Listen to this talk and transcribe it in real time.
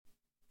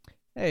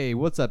Hey,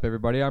 what's up,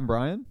 everybody? I'm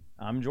Brian,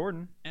 I'm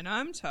Jordan. And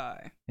I'm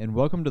Ty. and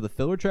welcome to the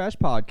Filler Trash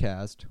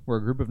Podcast, where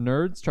a group of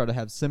nerds try to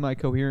have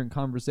semi-coherent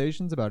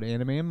conversations about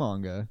anime and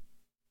manga.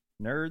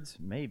 Nerds,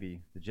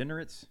 maybe.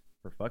 Degenerates,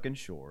 for fucking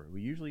sure.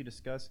 We usually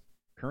discuss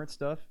current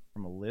stuff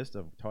from a list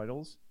of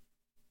titles,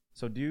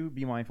 so do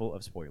be mindful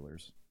of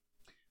spoilers.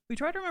 We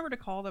try to remember to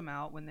call them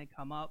out when they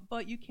come up,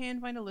 but you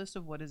can find a list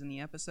of what is in the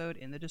episode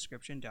in the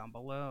description down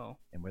below.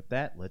 And with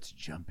that, let's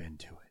jump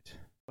into it.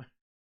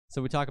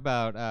 So we talked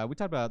about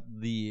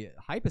the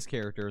hypest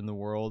character in the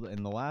world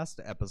in the last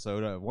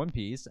episode of One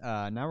Piece.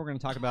 Now we're going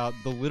to talk about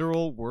the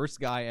literal worst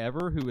guy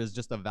ever, who is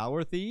just a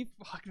Valor thief.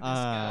 Fuck this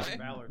guy.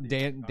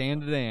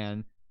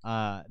 Dan.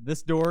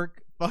 This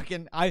dork.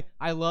 Fucking,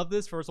 I love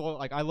this. First of all,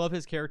 like, I love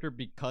his character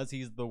because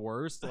he's the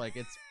worst. Like,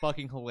 it's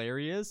fucking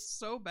hilarious.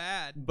 So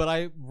bad. But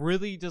I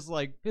really just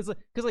like, because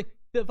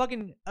the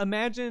fucking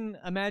imagine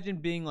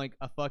being like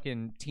a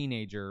fucking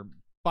teenager,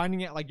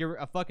 finding out like you're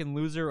a fucking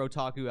loser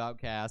otaku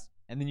outcast,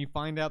 and then you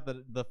find out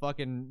that the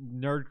fucking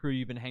nerd crew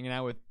you've been hanging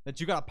out with, that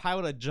you got to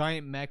pilot a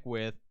giant mech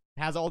with,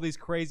 has all these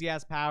crazy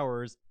ass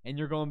powers, and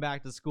you're going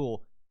back to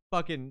school.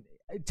 Fucking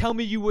tell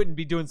me you wouldn't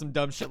be doing some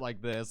dumb shit like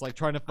this, like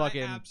trying to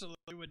fucking. I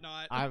absolutely would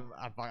not. I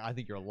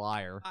think you're a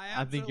liar.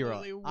 I think you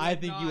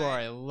are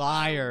a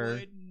liar. I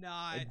would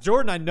not.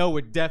 Jordan, I know,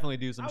 would definitely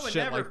do some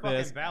shit like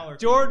this.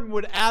 Jordan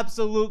would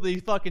absolutely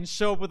fucking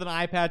show up with an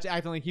eye patch,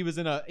 acting like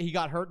he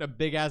got hurt in a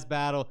big ass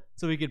battle,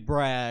 so he could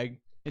brag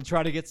and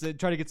try to get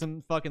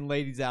some fucking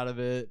ladies out of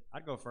it.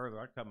 I'd go further.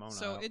 I'd cut Mona out.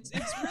 So it's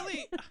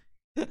really.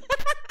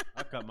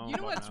 I'd cut Mona. You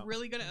know what's out.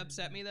 really gonna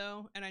upset me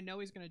though, and I know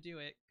he's gonna do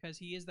it because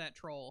he is that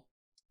troll.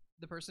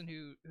 The person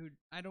who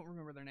I don't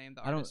remember their name,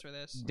 the artist for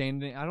this. I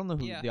don't know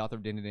who the author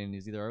of Dan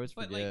is either. I always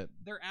forget. But like,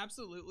 they're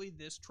absolutely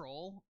this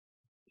troll.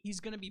 He's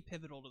gonna be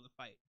pivotal to the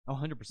fight. Oh,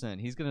 100%.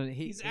 He's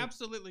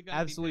absolutely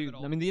gonna be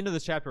pivotal. I mean, the end of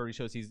this chapter already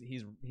shows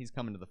he's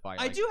coming to the fight.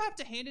 I do have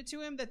to hand it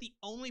to him that the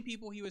only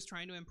people he was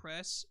trying to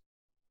impress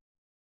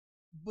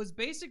was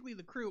basically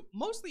the crew,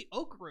 mostly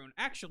Okarun.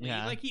 Actually,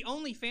 like he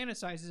only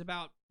fantasizes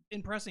about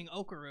impressing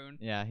Okarun.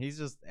 Yeah, he's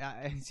just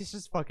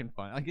fucking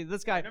fun. Like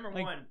this guy. Number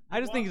like, one, I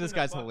just think this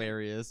guy's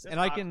hilarious, and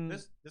I can.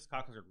 This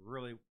cocksucker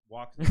really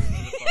walks. Into the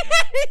fucking,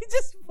 he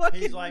just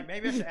fucking. He's like,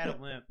 maybe I should add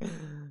a limp.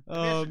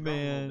 Oh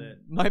man,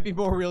 might be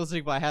more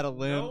realistic if I had a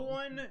limp. No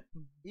one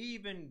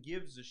even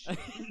gives a shit.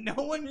 No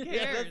one cares.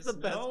 Yeah, that's the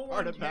best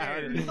part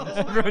about it. No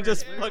Everyone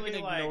just literally,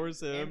 fucking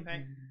ignores him.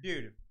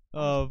 Dude.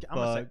 Oh I'm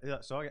gonna fuck. say,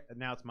 so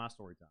now it's my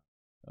story time.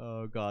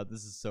 Oh god,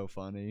 this is so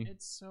funny.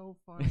 It's so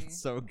funny.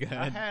 It's so good.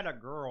 I had a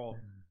girl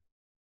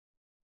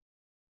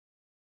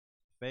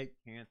fake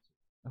cancer.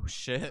 Oh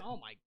shit. Oh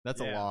my. That's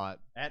a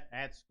lot.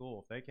 At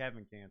school, fake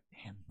having cancer.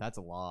 Damn, that's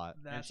a lot.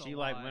 That's and she a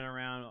like lot. went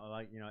around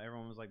like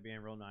everyone was like being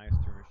real nice to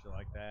her and shit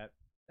like that.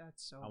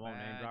 That's so I won't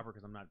name bad. drop her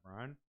because I'm not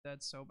Brian.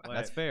 That's so bad. But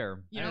That's fair.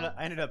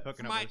 I ended up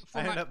hooking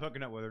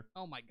up. with her.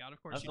 Oh my god,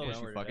 of course That's you the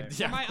did. way You fucking, today.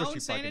 yeah, For my of course own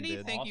you fucking sanity,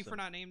 did. thank you for Awesome.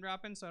 not name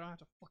dropping, so I don't have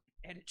to fucking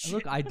edit shit.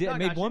 Look, I No, I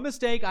made got one you.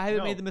 mistake. I haven't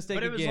No, made the mistake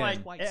but it was again.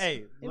 like, Twice. hey,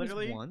 It was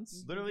literally,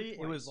 once. literally, it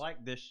was Twice.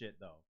 like this shit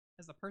though.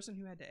 As the person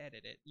who had to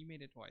edit it, you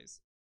made it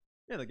twice.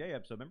 Yeah, the gay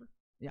episode, remember?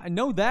 Yeah, I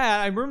know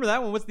that. I remember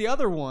that one. What's the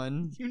other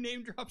one? You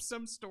name dropped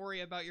some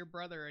story about your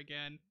brother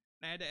again.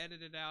 And I had to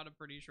edit it out, I'm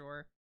pretty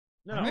sure.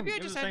 No, Maybe I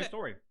it was just the had same to-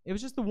 story. It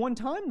was just the one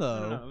time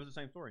though. No, it was the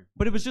same story.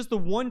 But it was just the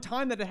one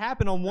time that it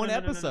happened on one No, no,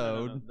 no, no, no,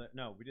 episode. no, no,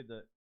 no, we did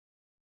the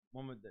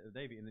one with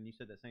Davey, and then you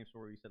said that same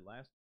story you said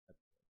last.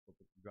 You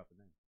dropped the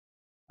name.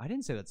 I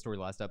didn't say that story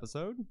last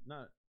episode.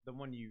 No, the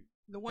one you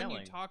The one you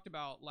telling. talked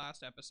about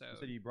last You episode.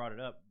 said you brought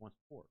it up once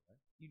before, right?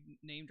 You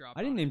name dropped.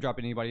 I didn't name drop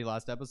anybody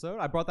last episode.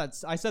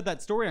 I said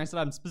that story, and I said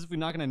I'm specifically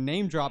not going to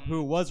name drop who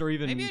it was or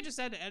even Maybe I just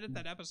had to edit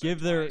that episode.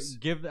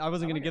 I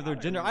wasn't going to I give their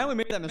don't gender. know. I only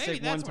made that Maybe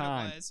mistake one that's what it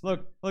time. was.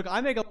 Look, I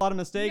make a lot of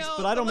mistakes, No,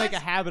 but I don't the make a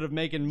last- habit of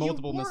making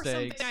multiple you wore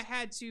mistakes. Something I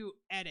had to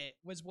edit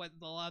was what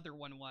the other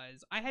one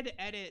was. I had to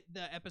edit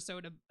the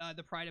episode of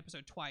the Pride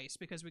episode twice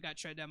because we got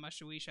shut down by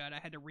Shueisha, and I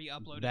had to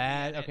re-upload it.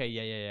 That and edit. okay,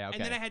 yeah, okay.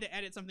 And then I had to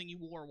edit something you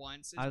wore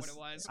once. Is what it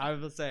was. I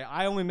would say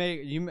I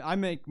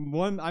make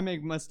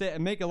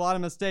a lot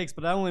of mistakes,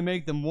 but I only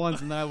make them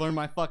once, and then I learn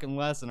my fucking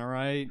lesson. All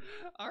right.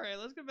 All right,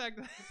 let's get back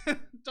to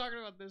talking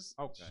about this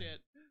Okay. shit.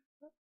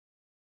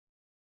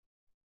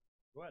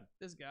 Go ahead.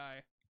 This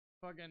guy,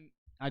 fucking.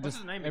 I What's just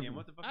his name again?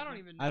 What the fuck? I is don't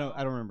his even. Know.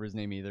 I don't remember his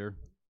name either.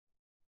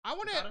 I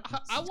want Sakata?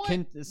 to. I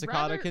want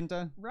Sakata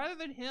Kinta. rather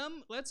than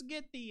him. Let's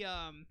get the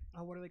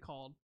Oh, what are they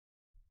called?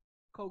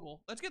 Kogel.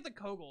 Let's get the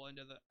Kogel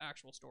into the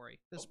actual story.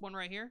 This one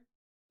right here,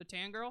 the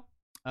tan girl.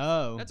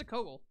 Oh, That's a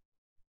Kogel.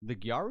 the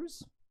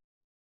Gyarus?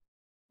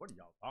 What are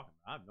y'all talking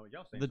about? I have no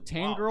y'all saying The some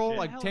tan wild girl, shit.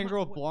 like The hell tan am I- girl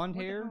with what- blonde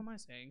what hair. the hell am I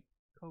saying?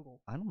 Kogel.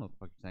 I don't know what the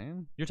fuck you're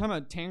saying. You're talking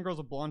about tan girls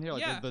with blonde hair,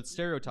 like Yeah, the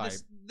stereotype.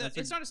 That's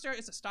It's not a stereotype.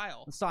 It's a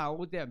style. the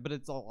style, yeah, but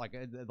it's all like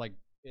it's like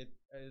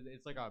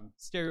a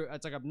stereo.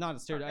 It's like a not a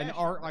stereo. An Fashion,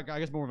 arc, right? like I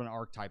guess more of an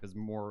archetype is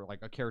more like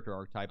a character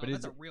archetype. Oh, But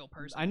that's it's a real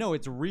person. I know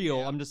it's real.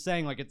 Yeah. I'm just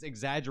saying like it's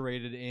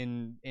exaggerated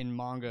in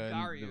manga. And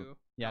Garu.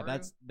 yeah, Garu?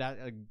 that's that.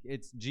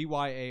 It's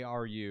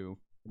Gyaru.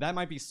 That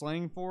might be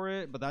slang for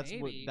it, but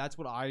Maybe. that's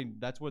what I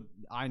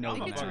I know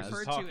think them it's motherfuckers as.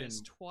 referred talking- to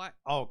as twat.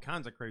 All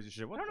kinds of crazy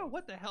shit. I don't know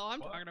what the hell I'm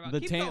talking about.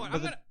 The Keep tan, going.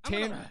 but I'm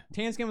gonna,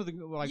 tan skin with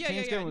the like yeah, tan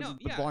yeah, skin yeah, with no, the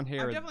yeah. blonde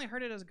hair. I've definitely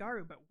heard it as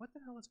Garu, but what the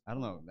hell is? I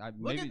don't know.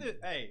 Look Maybe.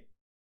 at the hey.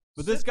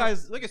 But Sid this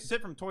guy's look at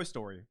Sid from Toy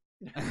Story.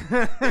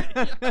 Yeah.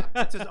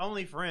 That's his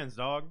only friends,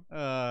 dog.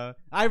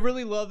 I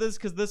really love this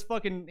because this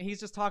fucking he's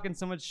just talking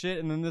so much shit,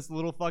 and then this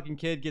little fucking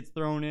kid gets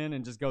thrown in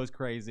and just goes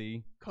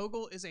crazy.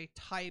 Kogel is a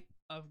type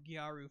of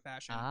Gyaru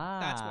fashion.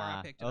 That's where I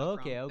Ah, picked it up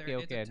okay, from. okay,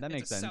 okay. That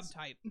makes it's a sense.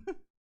 subtype.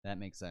 That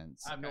makes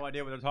sense. I have no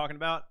idea what they're talking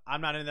about.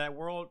 I'm not in that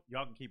world.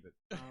 Y'all can keep it.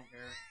 I don't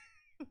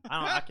care.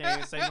 I can't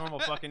even say normal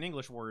fucking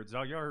English words.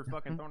 Y'all are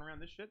fucking throwing around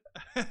this shit.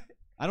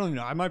 I don't even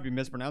know. I might be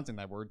mispronouncing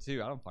that word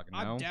too. I don't fucking know.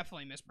 I'm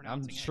definitely I'm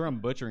mispronouncing it. sure I'm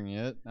butchering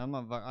it.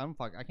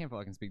 I can't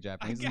fucking speak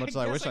Japanese as much as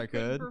guess I wish I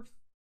couldn't could.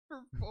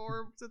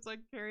 Perform since I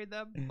carried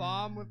that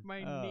bomb with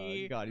my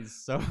knee. God, he's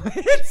so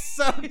it's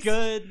so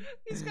good.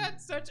 He's got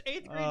such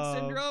 8th grade Oh,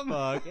 syndrome.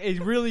 Fuck.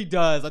 It really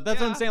does. Like,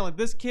 that's what I'm Yeah. saying. Like,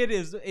 this kid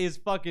is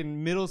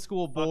fucking middle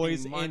school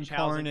boys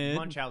incarnate.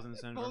 Munchausen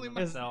syndrome Only for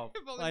my- myself.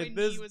 If only Like my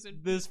this knee was in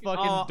this peak-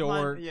 fucking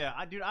dork. Yeah,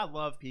 I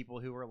love people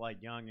who are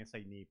like young and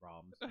say knee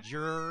problems.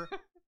 You're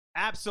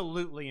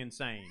absolutely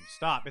insane.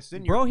 Stop. It's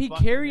in Bro, your he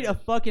fucking carried a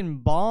head. fucking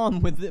bomb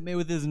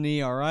with his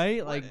knee. All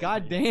right, like,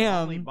 What? The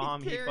only goddamn.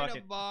 bomb he carried a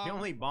fucking. bomb. The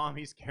only bomb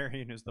he's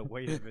carrying is the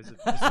weight of his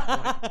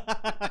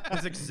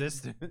his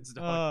existence.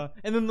 Dog.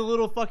 And then the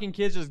little fucking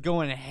kid's just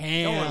going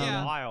ham. Going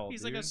Yeah. wild.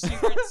 He's dude. like a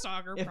secret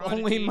soccer If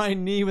prodigy. only my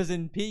knee was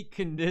in peak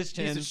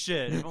condition. piece of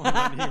shit. If only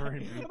my knee were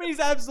in- I mean, he's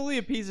absolutely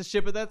a piece of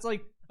shit, but that's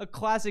like a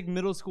classic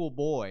middle school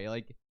boy.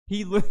 Like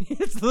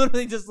it's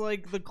literally just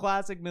like the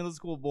classic middle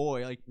school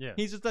boy. Like Yeah.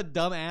 he's just a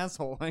dumb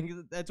asshole. Like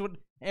that's what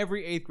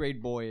every 8th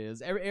grade boy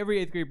is. Every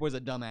 8th grade boy is a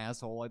dumb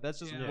asshole. Like that's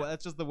just Yeah.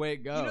 that's just the way it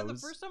goes. You know, the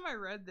first time I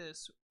read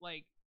this,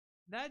 like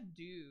that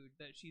dude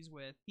that she's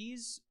with,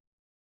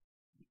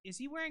 is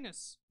he wearing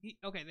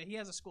okay, he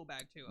has a school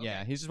bag too. Okay.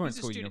 Yeah, he's just wearing a He's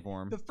a school student.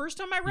 uniform, The first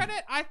time I read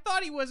it, I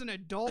thought he was an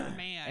adult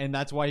man, and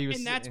that's why he was.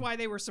 and that's why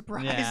they were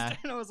surprised. Yeah.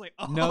 And I was like,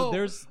 oh, No,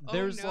 there's oh,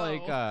 there's no.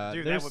 like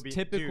Dude, there's that would be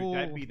typical.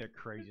 Dude, that'd be the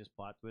craziest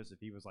plot twist if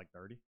he was like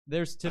 30.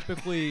 There's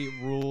typically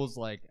rules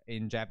like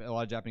in a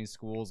lot of Japanese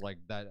schools like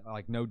that,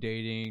 like no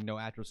dating, no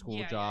after school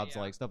Yeah, yeah, jobs,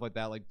 yeah. like stuff like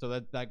that. Like so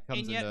that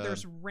comes And yet into.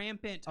 there's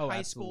rampant Oh, high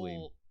absolutely.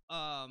 school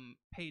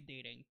paid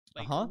dating,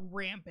 like Uh-huh.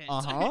 rampant,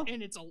 Uh-huh.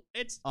 and it's a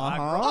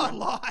Uh-huh.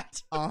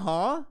 lot.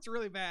 Uh-huh. It's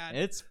really bad.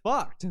 It's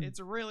fucked. It's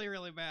really,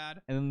 really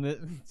bad. And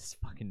then this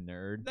fucking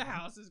nerd. The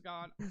house is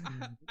gone.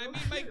 I mean,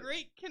 my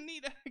great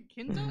Kinta.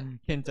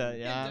 Kenta,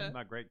 yeah. Kinta.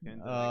 My great kid.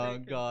 Oh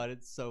great god,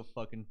 it's so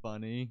fucking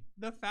funny.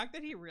 The fact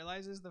that he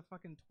realizes the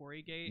fucking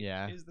Tory gate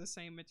Yeah. is the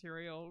same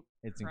material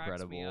It's cracks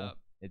me incredible. up.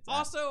 It's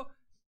Also,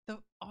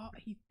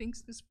 he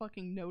thinks this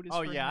fucking note is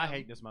Oh for yeah, I him.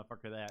 hate this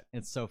motherfucker. That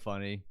it's so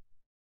funny.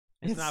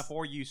 it's not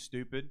for you,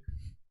 stupid.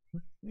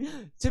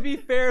 To be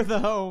fair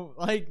though,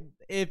 like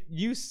if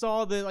you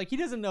saw the like he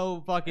doesn't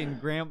know fucking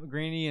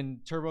Granny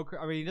and Turbo.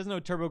 I mean, he doesn't know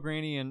Turbo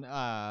Granny and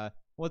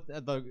what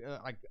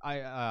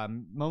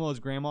Momo's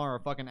grandma are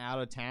fucking out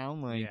of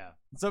town. Like, Yeah.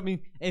 so I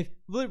mean, if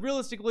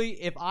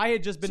realistically, if I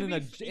had just been To in a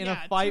be- in yeah,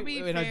 a to fight be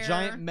in a fair,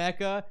 giant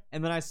mecha,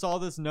 and then I saw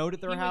this note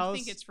at their He house, would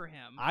think it's for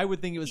him. I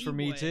would think it was He for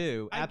me would.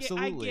 too. I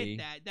Absolutely.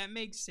 get that. That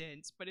makes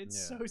sense, but it's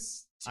Yeah. so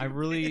stupid. I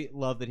really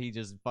love that he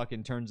just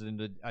fucking turns it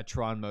into a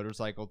Tron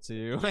motorcycle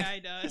too. Yeah, he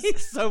does.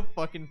 He's so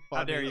fucking funny.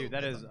 How dare you?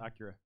 That is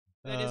Akira.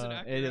 That is an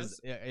It Akira. is.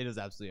 It is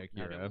absolutely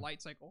Akira.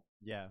 Light cycle.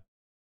 Yeah.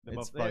 They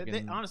It's both, they-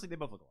 fucking- honestly, they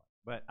both look alike.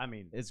 But I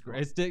mean, It's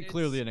great. It's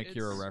clearly an it's-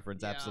 Akira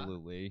reference. yeah.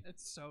 Absolutely.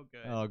 It's so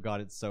good. Oh god,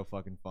 it's so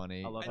fucking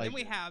funny. I love and that then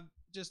we shit. have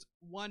just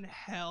one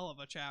hell of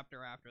a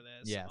chapter after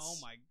this. Yes. Oh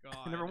my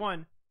god. number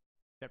 1,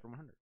 chapter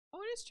 100.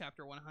 Oh, it is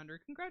chapter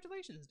 100.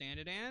 Congratulations, Dan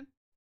to Dan.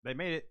 They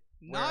made it.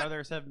 Where Not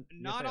others have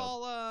not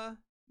failed.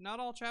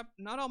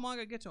 not all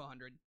manga get to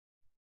 100.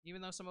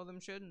 Even though some of them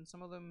should and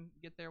some of them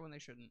get there when they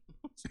shouldn't.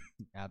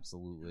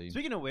 Absolutely.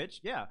 Speaking of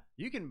which, yeah,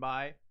 you can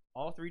buy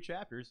all 3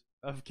 chapters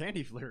of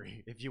Candy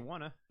Flurry if you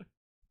wanna.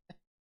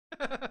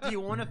 Do you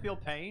want to feel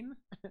pain?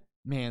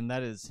 Man,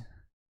 that is.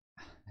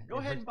 Go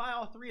ahead and buy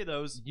all 3 of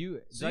those.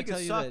 You So did I you can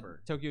tell you suffer.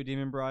 that Tokyo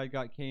Demon Bride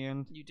got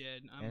canned? You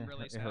did. I'm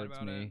really it sad hurts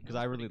about me it. because It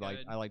I was really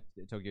pretty like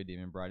good. Tokyo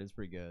Demon Bride. It's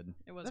pretty good.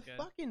 It was The good.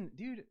 fucking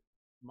dude,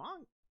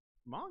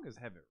 mangas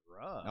have it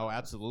rough. Oh,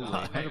 absolutely,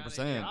 God.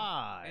 100%,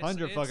 God. It's-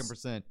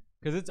 100%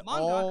 because it's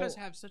all Mangakas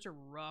have such a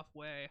rough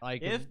way.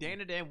 like If Dan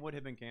to Dan would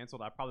have been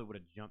canceled, I probably would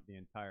have jumped the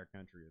entire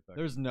country. If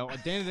there's no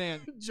Dan to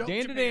Dan. Jump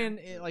Dan to Japan.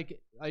 Dan, like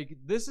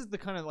this is the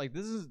kind of like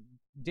this is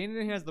Dan to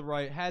Dan has the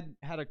right had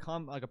a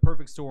like a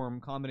perfect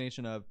storm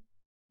combination of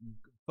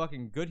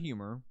fucking good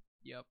humor,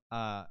 Yep.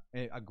 a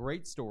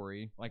great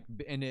story, like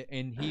and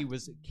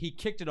he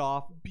kicked it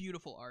off.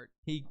 Beautiful art.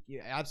 He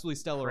absolutely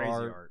stellar crazy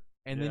art, art.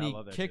 and Yeah, then I he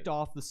love that kicked shit.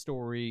 off the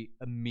story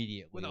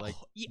immediately. With a Like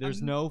whole- yeah,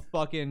 there's no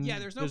fucking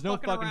there's no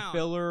fucking fucking around.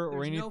 filler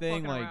or There's no anything.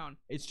 fucking Like around.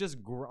 it's just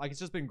like it's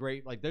just been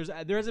great. Like there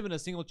hasn't been a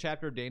single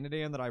chapter of Dan to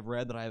Dan that I've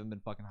read that I haven't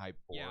been fucking hyped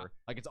for. Yeah.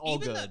 Like it's all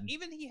good.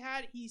 Even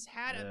he's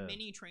had a Yeah.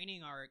 mini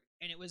training arc,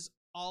 and it was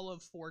all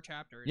of 4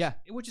 chapters. Yeah.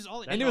 Which is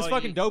all it And needed. it was all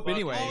fucking you dope fucking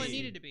anyway. All it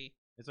needed to be.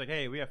 It's like,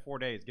 hey, we have 4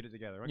 days. Get it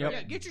together. Okay. Yep.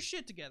 Yeah, get your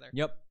shit together.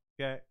 Yep.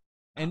 Okay.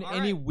 And All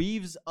and he right.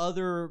 weaves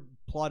other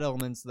plot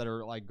elements that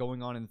are like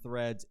going on in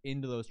threads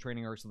into those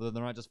training arcs, so that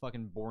they're not just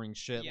fucking boring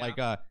shit Yeah. like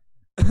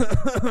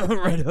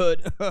Red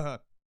Hood,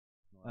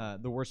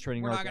 the worst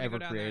training We're not arc gonna ever go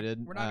down created.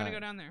 there. We're not gonna go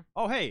down there.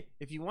 Oh, hey,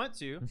 if you want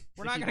to,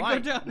 We're if not you'd gonna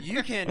like, go down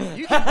you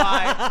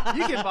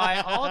can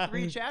buy all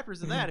 3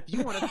 chapters of that if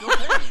you want to feel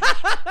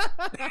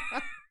pain.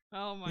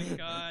 Oh my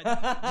god.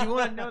 Do you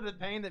want to know the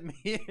pain that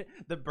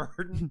the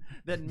burden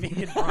that me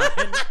and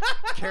Brian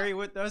carry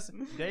with us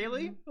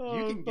daily? Oh,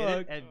 you can get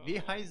it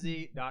fuck. at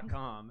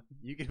viz.com.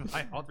 You can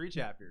buy all 3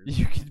 chapters.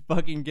 You can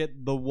fucking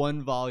get the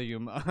 1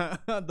 volume.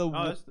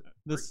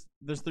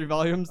 There's 3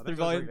 volumes. I 3 think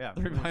so, volumes. yeah,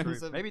 3 volumes.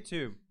 three. Maybe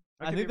 2.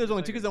 I think there's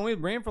only 2 because they only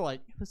ran for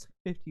like it was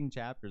 15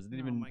 chapters. It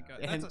didn't Oh even. my god.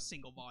 and- That's a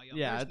single volume.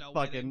 Yeah, There's it's no way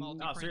they fucking-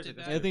 multi-printed seriously,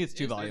 that. I think it's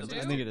 2 Is there volumes. I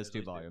two? think it is There's 2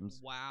 two.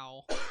 volumes.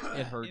 Wow.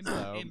 It hurts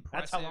though. Impressive.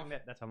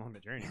 That's how long the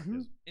training arc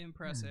is.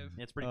 Impressive.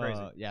 It's pretty crazy.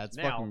 Yeah, it's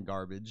Now- fucking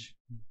garbage.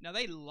 Now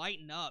they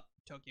lighten up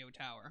Tokyo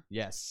Tower.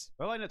 Yes.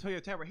 Well, like the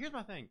Toyota Tower. Here's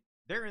my thing.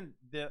 They're in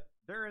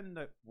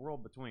the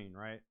world between,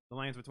 right? The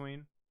lands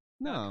between.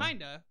 No.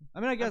 Kinda. I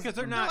mean, I guess Because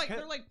They're not.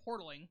 like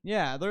portaling.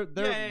 Yeah, they're.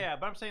 Yeah.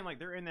 But I'm saying like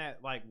they're in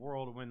that like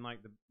world when like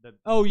the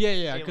Oh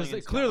yeah, because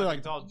aliens clearly, come, like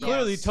it's all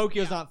clearly Yes.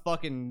 Tokyo's Yeah. not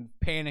fucking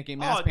panicking, Oh,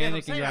 mass that's what I'm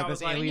panicking. saying. You I have was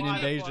this like, alien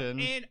why the fuck- invasion.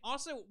 And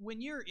also,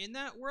 when you're in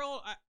that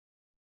world,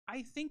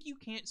 I think you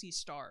can't see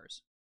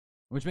stars.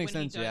 Which makes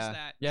when he sense, does yeah.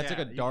 that. Yeah, it's like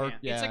Yeah, a you dark.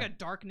 can't. Yeah, It's like a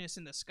darkness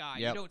in the sky.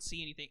 Yep. You don't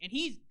see anything, and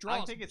he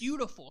draws think it's-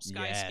 beautiful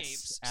skyscapes.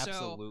 Yes, So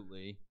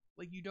absolutely.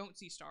 like you don't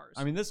see stars.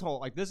 I mean, this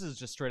whole this is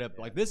just straight up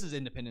Yeah. like this is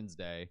Independence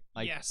Day.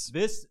 Like Yes.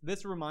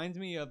 this reminds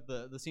me of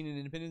the scene in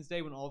Independence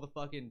Day when all the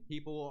fucking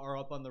people are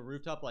up on the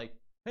rooftop like,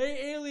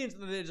 "Hey aliens!"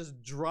 and then they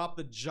just drop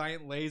the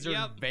giant laser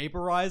Yep. and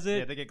vaporize it.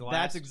 Yeah, they get glass.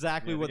 That's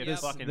exactly Yeah, they what get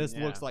this fucking- this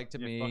yeah. looks like to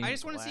Yeah, me. fucking I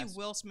just want to see glass.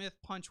 Will Smith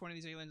punch one of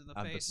these aliens in the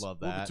I face. just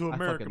love Welcome that. to I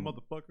America, fucking-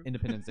 motherfucker.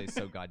 Independence Day is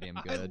so goddamn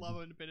I good.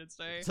 love Independence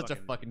Day. Such a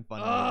Fucking- fucking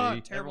fun Oh,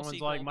 movie. terrible Everyone's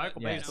sequel, like but,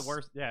 Michael you Bay's know. the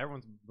worst. Yeah,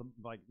 everyone's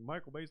like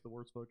Michael Bay's the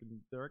worst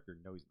fucking director.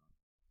 No, he's not.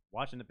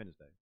 Watch Independence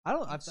Day. I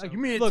don't. So- I, You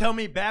mean to look, tell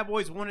me Bad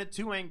Boys 1 and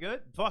 2 ain't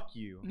good? Fuck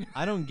you.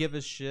 I don't give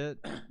a shit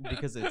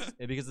because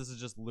because this is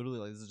just literally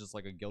like this is just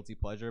like a guilty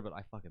pleasure. But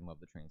I fucking love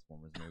the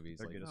Transformers movies.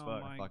 They're Like, good as Oh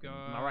fuck. my fucking-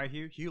 god. Am I right,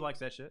 Hugh? Hugh likes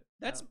that shit.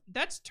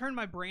 That's turned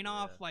my brain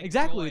off. Like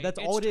Exactly, joy. that's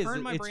It's all it is.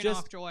 Turned my It's brain just-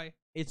 off joy.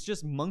 it's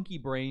just monkey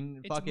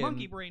brain. It's fucking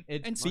monkey brain.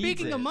 it And feeds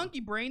speaking it. of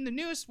monkey brain, the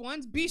newest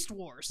one's Beast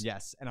Wars.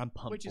 Yes, and I'm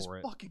pumped which is for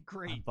it. fucking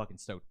great. I'm fucking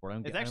stoked for it. I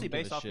don't It's gi- I actually don't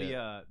give based a off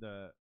shit.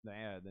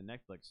 the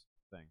Netflix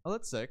thing. Oh,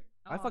 that's sick.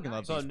 I Oh, fucking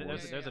love nice. So Beast Beast Wars.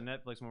 Wars. there's a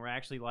Netflix one where it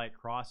actually like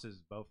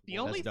crosses both. The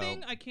worlds. only That's thing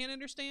dope. I can't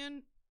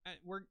understand,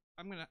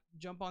 I'm gonna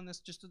jump on this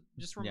just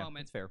for a Yeah,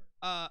 moment. it's fair.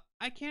 I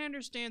can't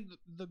understand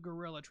the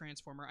gorilla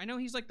transformer. I know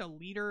he's like the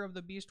leader of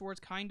the Beast Wars,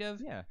 kind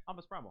of. Yeah,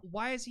 Almost problem.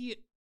 Why is he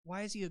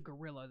a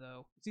gorilla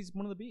though? he's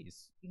one of the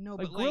beasts. No,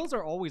 Like but gorillas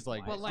are always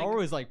like, but, like-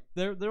 always like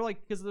they're like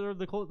because they're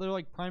they're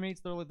like primates.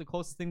 They're like the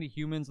closest thing to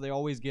humans. They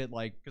always get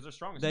like Because they're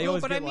strong as they No,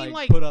 always but get I mean, like,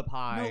 like- put up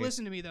high. no,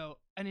 listen to me though.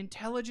 An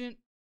intelligent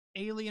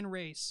alien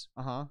race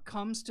Uh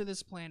comes to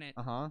this planet,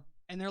 huh.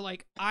 and they're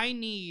like, I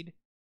need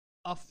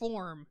a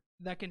form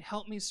that can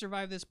help me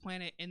survive this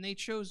planet, and they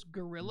chose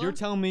gorilla. You're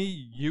telling me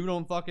you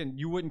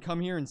wouldn't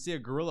come here and see a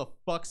gorilla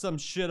fuck some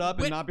shit up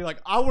and But- not be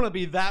like, I want to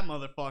be that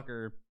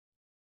motherfucker.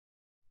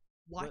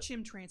 Watch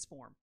him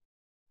transform.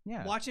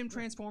 Yeah. Watch him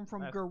transform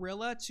from That's-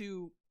 gorilla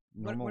to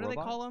what Normal do they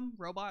robot? call him?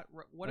 Robot.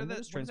 What I are think the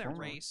it's what is that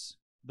Transformer. race?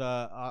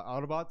 The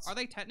Autobots. Are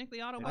they technically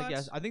Autobots? I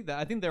guess I think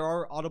there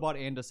are Autobot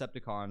and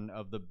Decepticon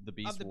of the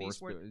Beast the Wars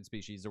Beast War-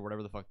 species or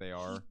whatever the fuck they He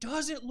are.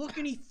 doesn't look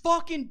any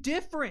fucking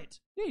different.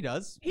 Yeah, he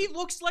does. He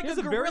looks like He has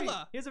a very,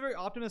 gorilla. he has a very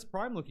Optimus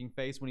Prime looking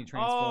face when he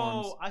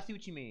transforms. Oh, I see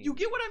what you mean. You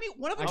get what I mean?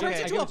 One of them Okay, turns I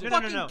into get a what you-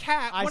 fucking no.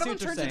 cat. I One of see them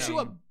what you're turns into saying.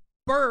 a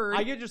bird.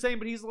 I get what you're saying,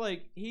 but he's I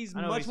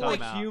know what much he's more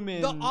talking about.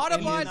 human. The and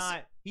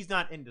Autobots- He's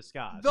not in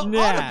disguise. The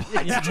Yeah,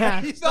 Autobots,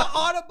 yeah. the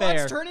Autobots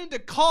Fair. turn into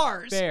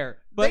cars. fair,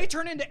 They but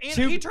turn into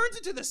to- he turns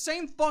into the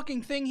same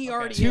fucking thing he Okay.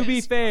 already to is.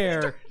 be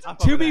fair, I fuck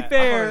to with be that. I fuck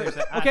fair, with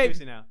that. I okay,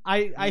 see now.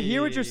 I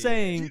hear what you're Yeah.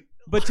 saying,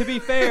 but to be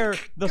fair,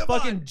 the Come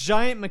fucking on.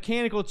 giant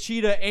mechanical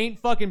cheetah ain't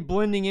fucking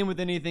blending in with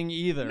anything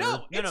either.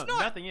 No, it's No,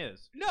 not. nothing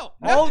is. No,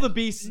 All nothing. the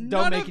beasts None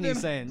don't of make any them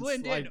sense.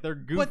 blend in, Like they're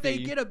goofy. but they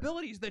get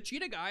abilities. The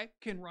cheetah guy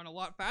can run a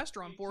lot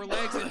faster on 4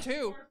 legs and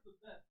 2.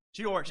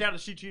 Cheetor, shout out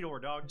to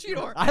Cheetor, dog.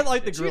 Cheetor. I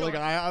like the gorilla Cheetor.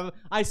 guy.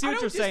 I see I what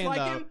don't you're saying dislike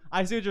though. him,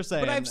 I see what you're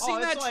saying. I've seen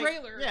it's that like-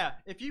 trailer. Yeah,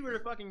 if you were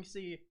to fucking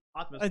see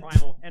Optimus Uh,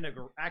 Primal and a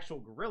actual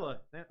gorilla,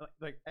 then,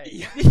 like, hey,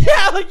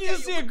 yeah, like you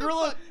just see what a the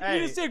gorilla. fuck? You Hey.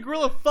 just see a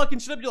gorilla fucking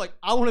shit up. You're like,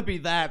 I want to be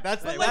that.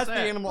 That's Hey, that's what's the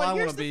that? animal But I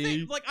here's want to the be.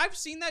 thing. Like I've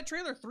seen that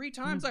trailer 3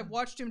 times. I've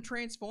watched him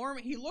transform.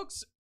 He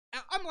looks.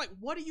 I'm like,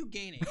 what are you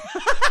gaining?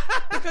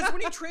 Because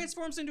when he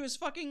transforms into his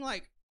fucking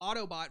like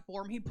Autobot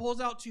form, he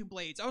pulls out 2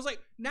 blades. I was like,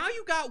 now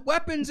you got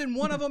weapons in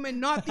one of them and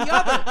not the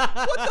other.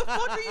 What the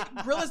fuck are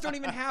you? Gorillas don't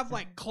even have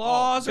like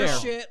claws or fair.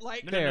 shit.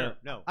 Like,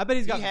 No. I bet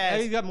he's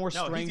got more he's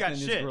strength got in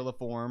his shit. gorilla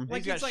form.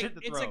 like got it's like shit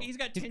to it's like throw. he's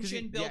got 'Cause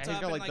tension built he's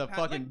up. got and, like the like,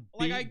 fucking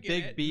I get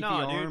big it. beefy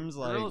No, dude, arms.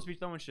 Like gorillas be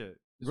throwing shit.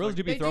 It's gorillas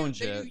do be They throwing they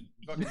shit.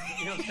 fucking,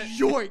 you know what I'm saying?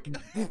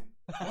 Yoink.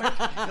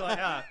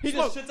 Like, He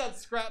smoke. just shits out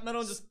scrap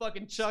metal and just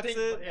fucking chucks Sting-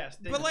 it. Yeah,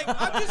 sting- But like,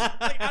 I'm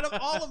just like, out of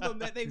all of them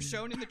that they've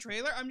shown in the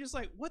trailer, I'm just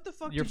like, what the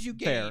fuck You're did you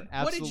gain? fair, What did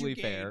absolutely you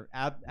gain? fair.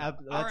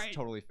 That's Alright.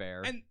 totally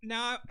fair. And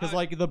now, Because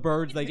like the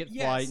birds, they get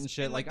yes, flight and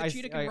shit. and, like the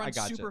cheetah can run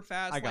gotcha. super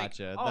fast. I like,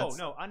 gotcha. Oh That's,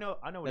 no, I know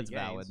what that's he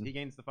gains. valid. He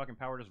gains the fucking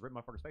power to just rip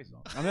motherfuckers' face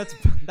off. I mean,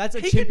 that's a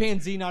He can-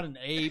 chimpanzee, not an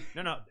ape.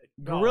 No.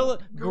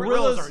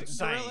 Gorillas are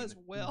insane. Gorillas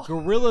will.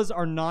 Gorillas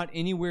are not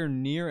anywhere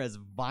near as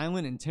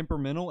violent and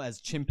temperamental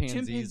as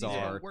chimpanzees are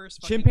are. the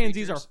worst fucking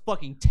Chimpanzees creatures. are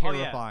fucking Oh, yeah.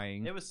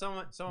 terrifying. It was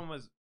someone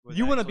was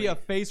You want to be a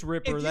actually- face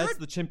ripper? If That's you're-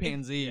 the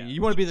chimpanzee. yeah.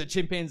 You want to be the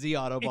chimpanzee If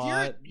Autobot. you're,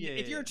 Yeah,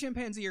 if you're yeah. a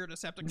chimpanzee or a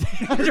Decepticon,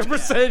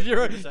 100%.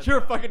 You're a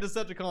Decepticon. fucking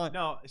Decepticon.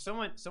 No,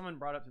 someone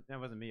brought up that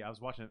wasn't me. I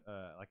was watching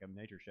like a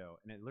nature show,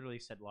 and it literally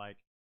said like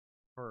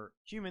for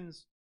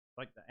humans,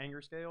 like the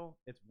anger scale,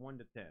 it's 1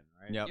 to 10,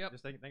 right? Yep.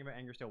 Just think about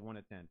anger scale 1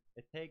 to 10.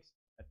 It takes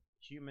a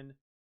human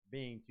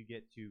being to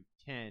get to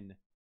 10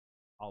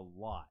 a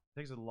lot. It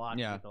takes a lot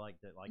Yeah. to get to like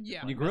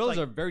Yeah. The that's gorillas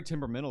like, are very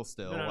temperamental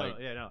still. no,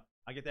 yeah,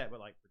 I get that, but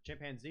like for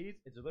chimpanzees,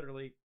 it's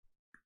literally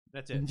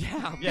that's it.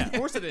 Yeah, Yeah. of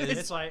course it is.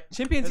 It's like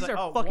Chimpanzees it's like,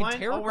 are fucking one,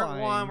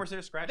 terrifying. One, we're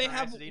sort scratching they our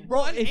have asses eating. Bro,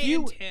 1 if and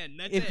you- 10.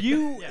 That's if it.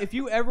 you Yeah. if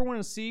you ever want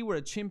to see what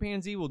a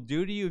chimpanzee will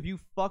do to you if you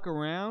fuck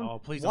around, Oh,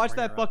 please don't watch bring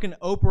that her up. fucking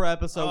Oprah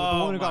episode with the Oh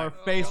woman who got my-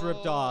 her face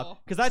ripped off. Oh.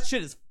 Because that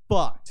shit is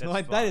fucked. That's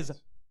Like that is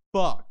fucked.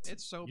 fucked.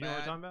 It's so You know what I'm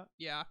bad. talking about?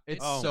 Yeah, It's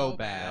Oh so my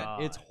bad.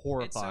 God. It's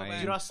horrifying.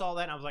 bad. Dude, I saw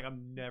that and I was like, I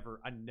never.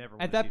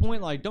 wanna At that see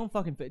point, it. like, don't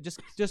fucking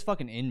just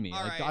fucking end me.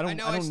 All Like, right, I I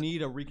know don't I s-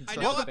 need a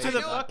reconstruction. know- welcome I to the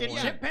know- fucking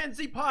yeah.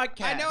 chimpanzee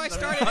podcast. I know I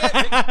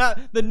started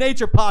it. the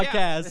nature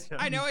podcast.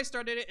 I know I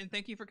started it, and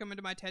thank you for coming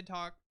to my TED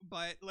Talk,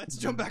 but let's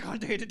jump back on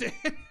day to day.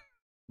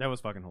 That was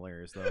fucking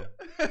hilarious, though.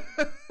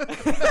 That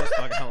was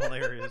fucking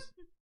hilarious.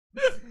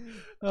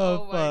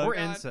 Oh, my fuck. We're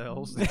God.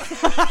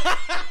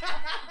 incels.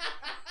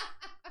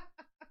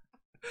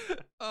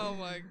 Oh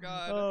my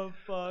god. Oh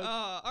fuck.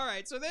 All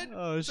right. So then,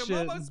 Oh so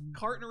shit. Momo's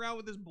carting around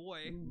with his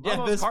boy. Yeah,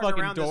 Momo's this carting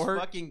fucking around dork. This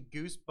fucking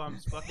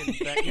goosebumps fucking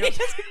thing. You know,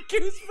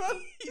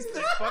 Goosebumps. he's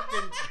the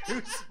fucking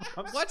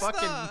goosebumps What's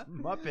fucking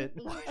Muppet.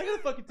 I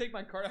gotta fucking take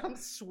my card out. I'm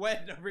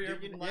sweating over here.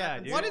 Dude, from yeah,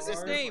 laughing dude. What so is his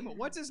hard. name?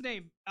 What's his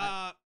name?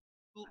 I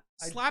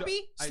Slappy?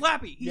 I-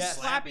 Slappy. He's yes.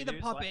 Slappy Slappy, the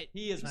dude. puppet.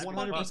 He is Slappy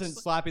 100% Bucks.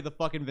 Slappy the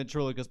fucking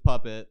ventriloquist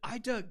puppet. I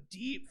dug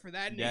deep for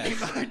that Yes.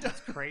 name. I, dug,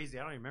 That's crazy.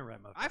 I don't even remember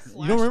that Muppet. I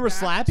You don't remember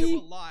flashed back to Slappy?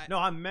 a lot. No,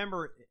 I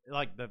remember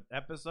like the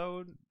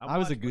episode. I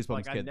was a watched, but,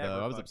 Goosebumps like, kid never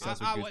though. I was fucking-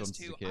 obsessed I with was Goosebumps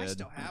too. as a I kid.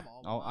 still have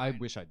all. Oh, I mine.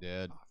 wish I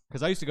did. Oh,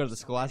 Because I used to go to the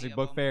so Scholastic many of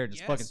Book them. Fair and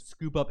just fucking Yes.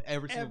 scoop up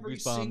every single Every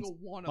Goosebumps. single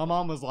one of My them.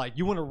 mom was like,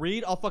 "You want to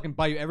read? I'll fucking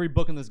buy you every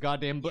book in this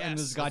goddamn in Yes. this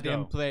Let's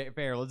goddamn go.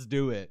 fair. Let's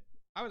do it."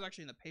 I was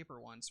actually in the paper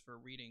once for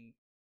reading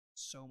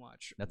so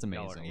much. That's Y'all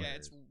are amazing. Yeah,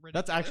 hilarious. it's ridiculous.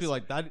 That's actually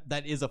like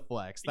that is a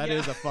flex. That Yeah.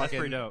 is a That's fucking.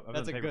 pretty dope. I was That's a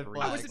in the paper good for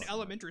flex. I was in Fuck.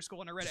 elementary school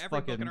and I read Just every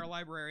book in fucking- our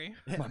library.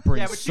 My brain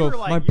yeah, is but so you were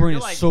like, my brain you're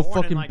is like so born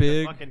in, fucking like,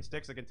 big. The fucking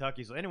sticks of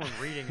Kentucky, so anyone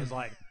reading is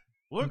like,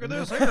 look at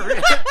this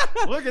Harry.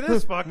 Look at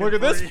this fucking. Look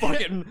at this freak.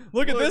 fucking.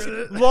 Look at Look this. at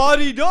it.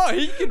 Lottie da.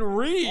 He can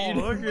read. Oh,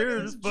 look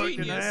here, This this fucking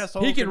genius.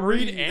 asshole. He can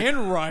read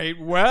and write.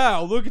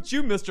 Wow, look at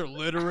you, Mr.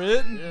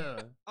 Literate.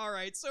 Yeah. All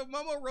right, so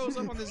Momo rolls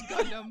up on this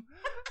Gundam.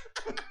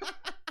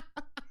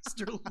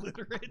 Mr.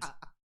 Literate.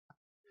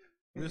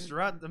 Mr.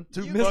 Right, them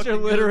two You- Mr. fucking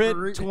good Literate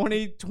for reading.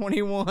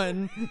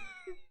 2021.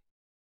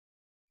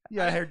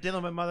 Yeah, I heard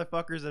dealing with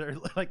motherfuckers that are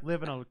like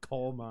living on a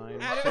coal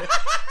mine.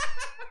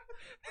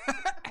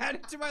 Add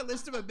it to my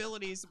list of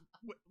abilities,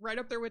 right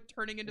up there with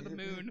turning into the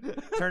moon.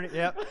 Turn it.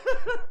 Yep.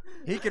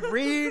 He can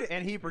read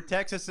and he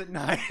protects us at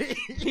night.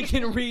 He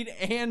can read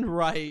and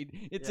write.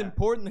 It's Yeah.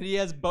 important that he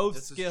has both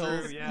This skills.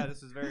 is true. Yeah,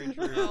 this is very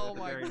true. Oh That's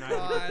my very nice.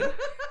 god.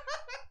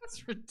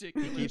 That's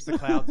ridiculous. He keeps the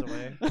clouds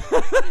away.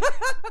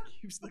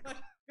 Keeps the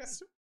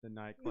clouds. The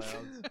night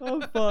clouds.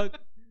 Oh fuck.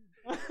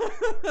 We're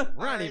not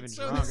Alright, even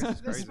so drunk. This, This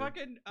is this crazy.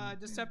 fucking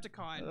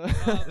Decepticon.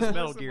 This blows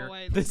Metal them Gear.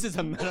 away. This is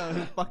a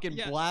metal fucking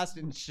Yeah. blast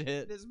and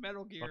shit. This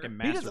Metal Gear. Fucking He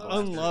Master just Blaster.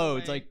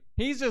 unloads. Away. Like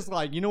he's just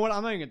like, you know what?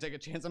 I'm not even gonna take a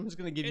chance. I'm just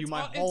gonna give you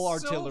my whole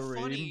it's artillery.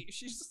 So funny.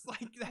 She's just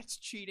like, that's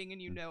cheating,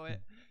 and you know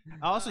it.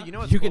 Also, you know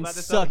what's You cool can about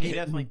this? suck Though? He it.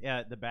 definitely,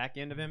 the back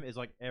end of him is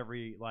like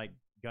every like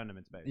Gundam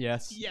in space.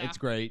 Yes, Yeah. it's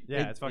great.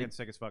 Yeah, It- it's fucking it-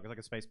 sick as fuck. It's like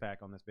a space pack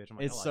on this bitch. I'm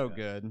like, It's I like so that.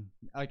 good.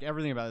 Like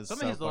everything about it is Some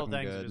so of his little fucking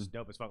things good. are just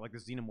dope as fuck. Like the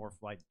xenomorph,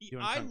 like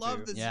doing I Kung love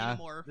Fu. the Yeah.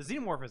 Xenomorph. The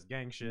xenomorph is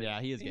gang shit.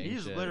 Yeah, he is getting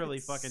He's shit. literally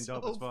It's fucking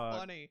dope so as fuck.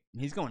 funny.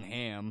 He's going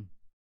ham.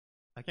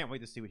 I can't wait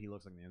to see what he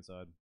looks like on the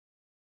inside.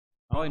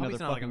 Probably I hope another he's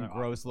not like fucking another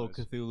gross little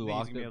octopus. Cthulhu He's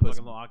gonna be a octopus,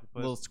 fucking little octopus.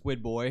 little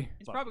squid boy.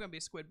 It's Fuck. probably gonna be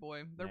a Squid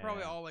Boy. They're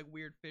probably Yeah. all like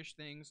weird fish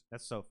things.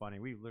 That's so funny.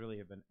 We literally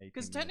have been 18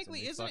 'Cause minutes technically,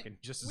 and isn't it- fucking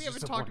just, we this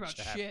haven't is talked one about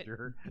shit.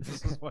 chapter.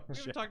 This is one We haven't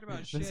chapter. talked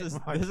about shit. This is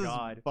My this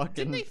God. is fucking.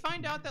 Didn't they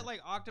find out that like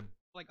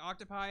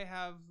octopi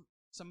have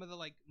some of the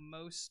like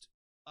most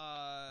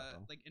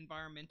like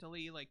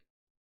environmentally like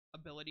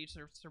ability to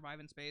survive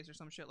in space or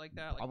some shit like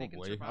that. Like they can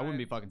Probably. survive. I wouldn't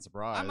be fucking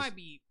surprised. I might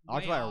be way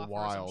Octopi are off or some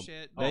wild.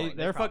 shit. Oh, but-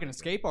 They're probably fucking could.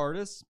 escape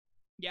artists.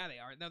 yeah, they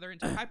are. No, they're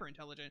hyper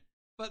intelligent.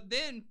 But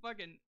then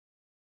fucking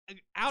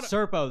out of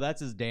Serpo,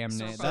 that's his damn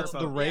name. Serpo. That's the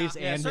Serpo. race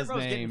Yeah. and his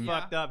Serpo's getting name. Yeah.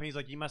 fucked up. And he's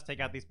like, you must take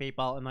out these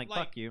people, and like,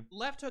 Like, fuck you.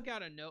 left hook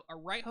out of a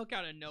right hook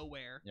out of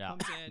nowhere Yeah.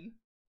 comes in.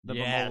 The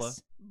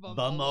Yes.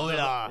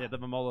 Vamola. Yeah, the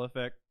Momola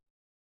effect.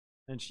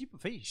 And she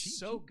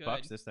So she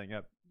fucks good. this thing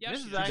up. Yeah,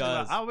 This she is does.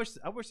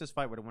 actually, I wish this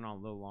fight would have went on a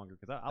little longer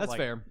because I That's like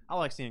fair. I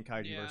like seeing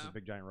kaiju Yeah. versus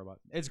big giant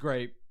robots. It's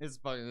great. It's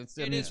fucking. I It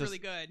mean, is it's just really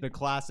good. the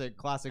classic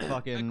fucking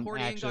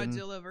Accordion action.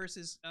 Godzilla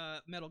versus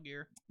Metal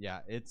Gear.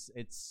 Yeah, it's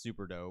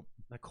super dope.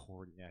 The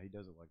cord, yeah, he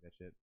does it like that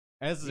shit.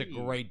 And this is a Hey.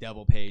 great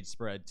double page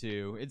spread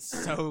too. It's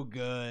so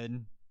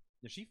good.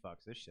 Yeah, she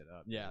fucks this shit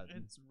up. Yeah.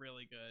 It's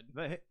really good.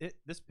 But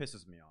this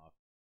pisses me off.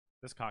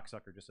 This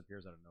cocksucker just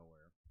appears out of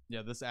nowhere.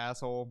 Yeah, this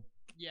asshole.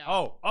 Yeah.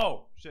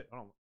 Oh, shit.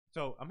 Hold on.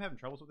 So I'm having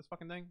troubles with this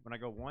fucking thing. When I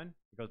go 1,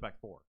 it goes back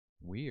 4.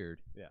 Weird.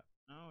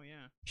 Oh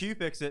yeah. Q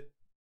fix it.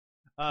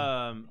 Or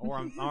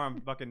I'm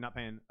fucking not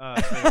paying.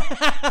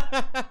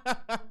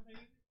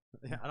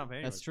 Yeah, I don't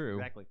pay. That's anyways. true.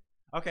 Exactly.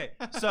 Okay,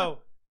 so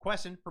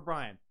question for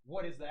Brian.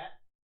 What is that?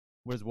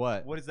 Where's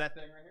what? What is that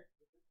thing right here?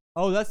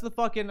 Oh, that's the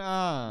fucking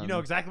You know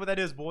exactly what that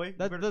is, boy. You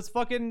better- that's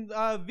fucking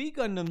V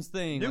Gundam's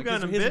thing. New like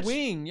Gundam, his bitch.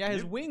 wing. Yeah,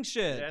 his New- wing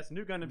shit. Yeah, it's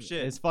new Gundam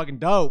shit. It's fucking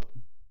dope.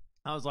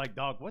 I was like,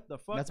 dog, what the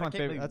fuck? That's I my can't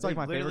favorite- believe that's they like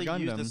my favorite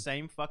literally used Gundam. the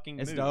same fucking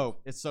It's move.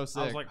 dope. It's so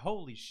sick. I was like,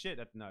 holy shit,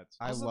 that's nuts.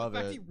 I Also, love the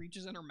fact it. he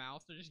reaches in her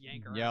mouth to just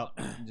yank her Yep. out.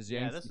 Just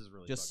Yeah, yanks, this is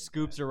really just fucking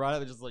scoops bad. her right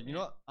up. It's just like, you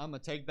know what? I'm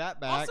gonna take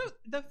that back. Also,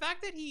 the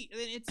fact that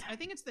I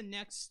think it's the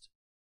next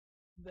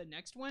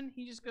one.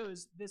 He just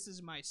goes, "This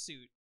is my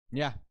suit.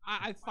 Yeah.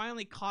 I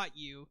finally caught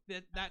you.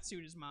 That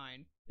suit is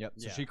mine." Yep.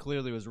 So Yeah. she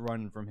clearly was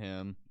running from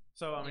him.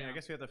 So, I mean, Yeah. I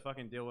guess we have to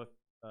fucking deal with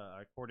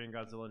Accordion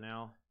Godzilla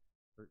now.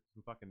 For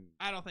some fucking...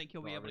 I don't think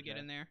he'll be able to Garbage get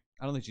bag. in there.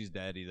 I don't think she's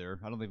dead either.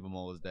 I don't think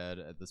Vamola's dead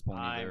at this point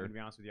I'm either. going to be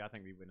honest with you, I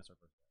think we witnessed our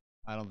first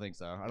fight. I don't think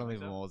so. I You don't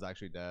think think so? Vamola's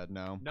actually dead.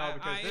 No. No,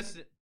 because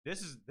I-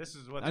 this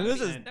is what... I mean, this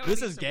That is would be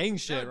this is some- gang that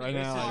shit would right be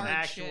This is now. hard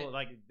actual... shit.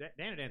 Like,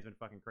 Danadan's been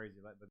fucking crazy.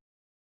 But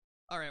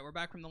All right, we're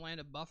back from the land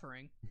of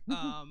buffering.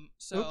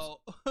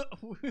 So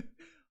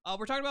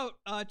we're talking about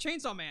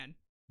Chainsaw Man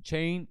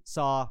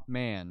Chainsaw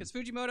Man. because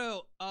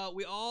Fujimoto.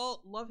 We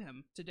all love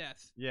him to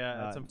death.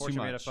 yeah, it's Too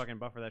unfortunate we had much. to fucking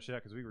buffer that shit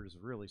because we were just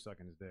really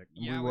sucking his dick.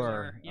 Yeah, we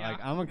were. Yeah. Like,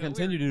 I'm gonna We were-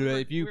 continue to do we it. were-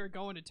 If you we were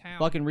going to town.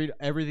 fucking read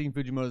everything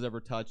Fujimoto's ever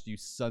touched, you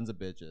sons of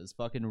bitches.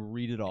 Fucking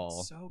read it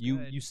all. so you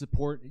good.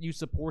 you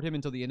support him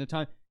until the end of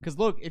time. Because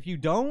look, if you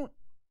don't,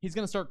 he's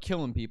gonna start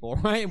killing people,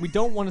 right? And we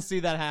don't want to see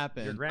that Your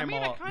happen. grandma, I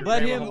kinda your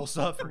Let grandma him- will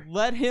suffer.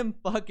 Let him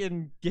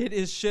fucking get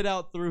his shit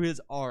out through his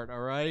art,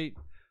 all right?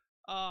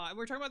 And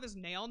we're talking about this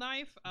nail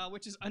knife,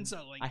 which is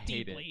unsettling. I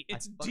hate it. deeply. I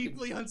It's fucking-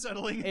 deeply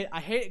unsettling. I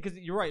hate it because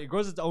you're right. It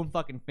grows its own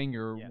fucking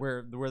finger Yeah.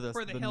 where the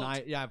For the hilt.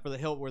 knife, yeah, for the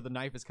hilt where the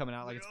knife is coming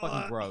out. Like it's fucking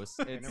Ugh. gross.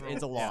 It's never-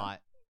 it's a yeah.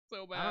 lot.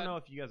 So bad. I don't know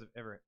if you guys have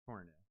ever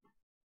torn it.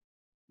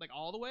 Like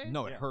all the way.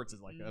 No, it Yeah. hurts.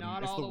 It's like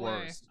Not it's all the the way.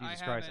 worst. I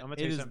Jesus Christ. haven't. I'm gonna It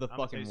tell you is something, the I'm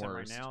gonna tell you fucking something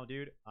worst. right now,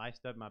 dude. I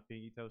stubbed my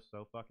pinky toe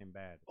so fucking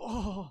bad.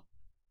 Oh,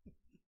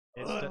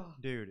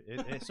 Dude,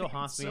 it still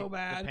haunts me. So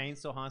bad. The pain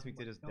still haunts me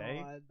to this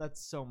day. God,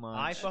 that's so much.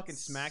 I fucking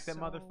smacked that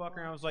so motherfucker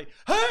and I was much. like,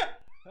 huh!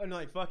 And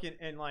like fucking,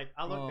 and like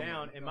I look Oh my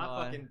down and my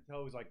God. fucking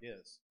toe is like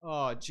this.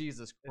 Oh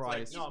Jesus It's like,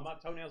 Christ! no, my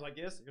toenail's like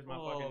this. Here's my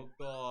oh fucking.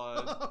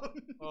 God,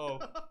 Oh,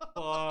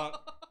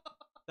 fuck.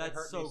 That's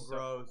hurt so me so-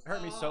 gross. It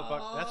hurt me so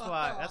fuck. That's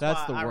why.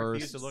 That's the I worst.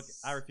 refuse to look.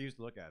 I refuse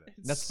to look at it.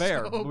 That's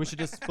fair. so We should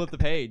just bad. flip the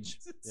page.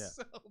 It's Yeah.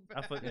 so I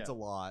bad. flip- It's Yeah. a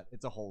lot.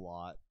 It's a whole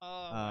lot.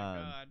 Oh my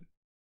Um, god.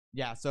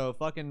 Yeah. So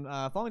fucking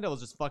Falling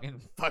Devil's just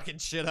fucking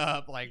shit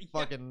up like Yeah.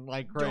 fucking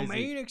like crazy.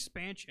 Domain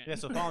expansion. Yeah.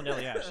 So Fallen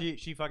Deli, yeah,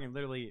 she fucking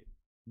literally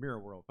mirror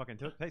world, fucking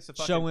takes the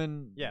fucking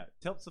Showing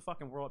tilts the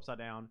fucking world upside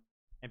down,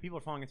 and people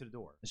are falling into the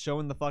door.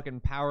 showing the fucking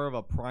power of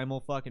a primal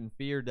fucking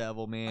fear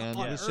devil, man.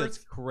 On This Earth.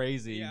 shit's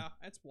crazy. Yeah,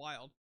 that's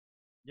wild.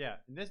 Yeah,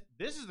 and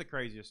this is the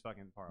craziest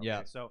fucking part. Okay?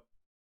 Yeah. So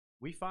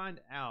we find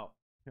out.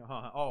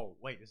 Oh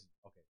wait, this is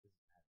okay. This is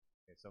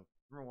bad. Okay, so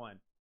number one,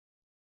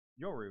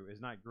 Yoru is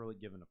not really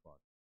giving a fuck.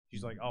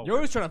 She's like, oh, You're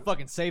always trying to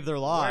fucking save their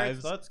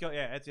lives. Let's go.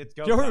 Yeah, it's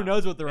go. Yoru time.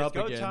 knows what they're it's up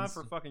go against. time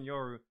for fucking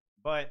Yoru,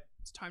 but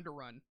It's time to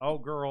run. oh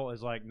girl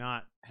is like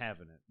not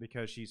having it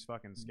because she's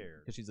fucking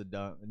scared. Because she's a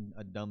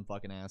dumb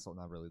fucking asshole.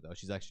 Not really though.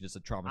 She's actually just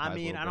a traumatized I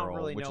mean, little I don't girl,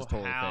 really which know is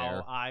totally how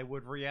fair. I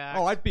would react.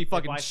 Oh, I'd be if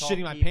fucking I saw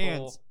shitting my people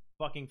pants.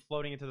 fucking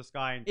floating into the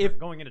sky and If-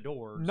 going into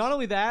doors. Not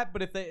only that,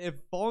 but if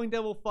Falling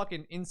Devil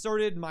fucking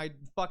inserted my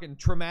fucking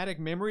traumatic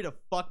memory to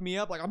fuck me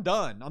up, like I'm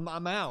done.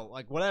 I'm out.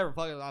 Like whatever.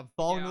 Fucking I'm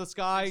falling Yeah, to the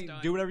sky. it's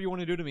done. Do whatever you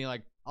want to do to me.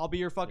 Like I'll be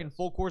your fucking Yes.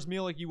 full course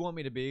meal like you want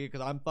me to be because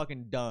I'm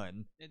fucking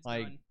done. It's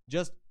Like done.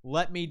 just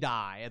let me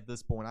die at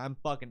this point. I'm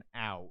fucking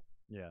out.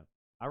 Yeah,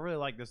 I really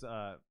like this.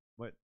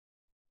 What?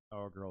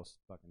 Oh, girl's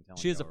fucking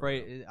telling. She is Yoru,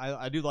 afraid.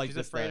 I do like She's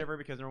this afraid that- of her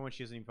because number one,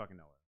 she doesn't even fucking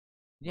know her.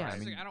 Yeah, Right. I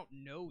He's mean, like, I don't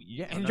know you.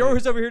 yeah, I and know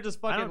yours over here just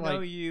I fucking don't like, know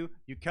you.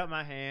 You cut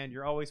my hand.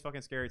 You're always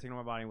fucking scary. Taking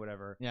my body,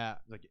 whatever. yeah.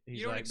 Like he's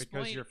You don't like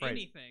explain because you're afraid.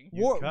 anything.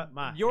 You cut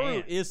my Yoru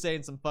hand. is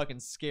saying some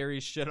fucking scary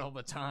shit all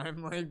the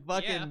time. Like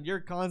fucking, Yeah. you're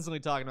constantly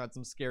talking about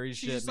some scary She's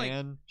shit, just like-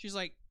 man. She's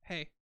like,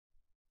 hey,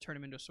 turn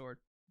him into a sword.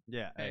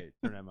 Yeah, Hey.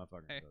 hey, turn that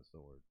motherfucker Hey. into a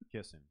sword.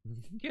 Kiss him.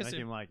 Kiss Make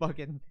him. him like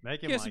Fucking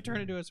Make him Kiss like him,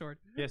 turn into a sword.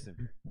 Kiss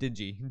him.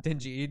 dingy spinal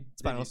Dingy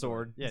sword.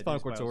 sword. Yeah, Spinal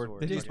dingy cord spinal sword. sword.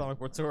 Dingy Fucking- spinal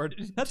cord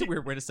sword. That's a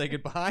weird way to say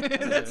goodbye.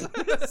 That's-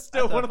 That's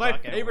still that's one a of my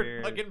fucking favorite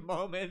weird- fucking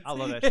moments. I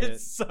love that It's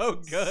shit. so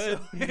good.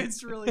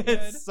 It's really good.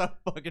 It's so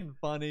fucking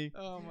funny.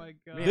 Oh my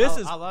god. Man, This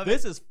I love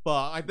is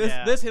fuck. Like this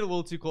Yeah. this hit a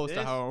little too close to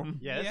This- home.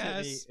 Yeah, this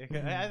Yes. hit me.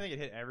 I think it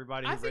hit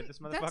everybody who I read think this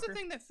motherfucker. that's the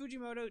thing that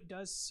Fujimoto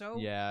does so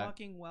Yeah.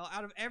 fucking well.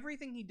 Out of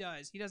everything he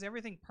does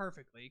everything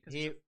perfectly.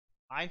 Because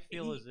I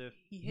feel as if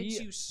he hits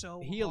He- you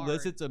so He hard.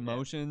 elicits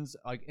emotions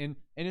like and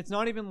it's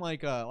not even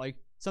like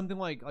something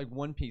like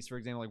One Piece, for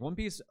example. Like One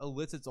Piece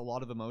elicits a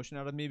lot of emotion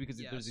out of me because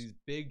there's Yes. these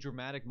big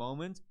dramatic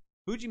moments.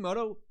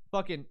 Fujimoto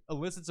fucking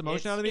elicits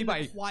emotion out of me in the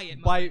by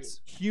quiet by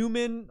moments.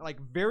 human, like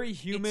very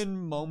human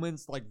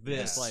moments like The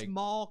this, like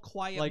small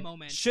quiet like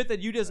moments. shit that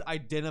you just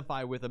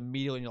identify with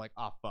immediately, and you're like,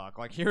 oh fuck,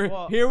 like here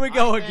Well, we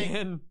go I think-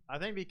 again. I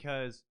think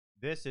because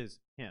this is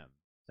him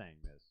saying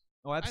this.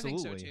 Oh, think so,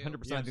 absolutely, too. 100%. You know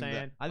what I'm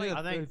saying? I think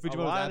I think Fujimoto's a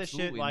lot of the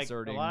absolutely shit, like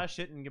inserting. a lot of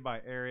shit in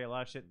Goodbye Area, a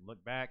lot of shit in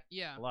Look Back,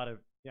 Yeah. a lot of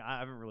I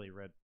haven't really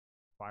read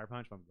Fire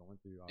Punch, but I'm going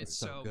to. It's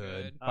so so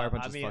good. good. Fire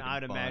Punch I is mean, fucking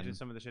I'd imagine fun.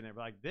 some of the shit in there,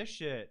 but like this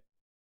shit,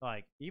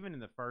 like even in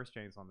the first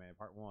Chainsaw Man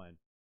Part 1,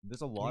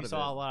 There's a lot you of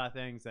saw it. a lot of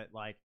things that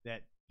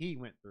that he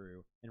went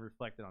through and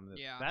reflected on this.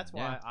 Yeah. That's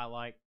why I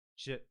like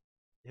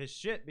his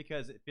shit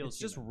because it feels It's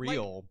just human.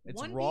 real.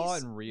 It's One raw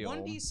Piece- and real.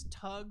 One Piece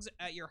tugs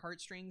at your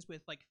heartstrings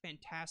with like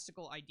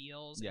fantastical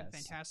ideals Yes. and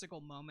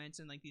fantastical moments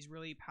and like these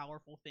really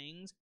powerful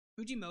things.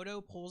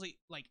 Fujimoto pulls it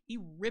like he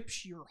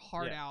rips your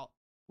heart Yeah. out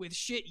with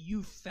shit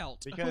you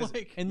felt. because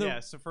like, And the- yeah.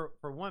 So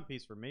for One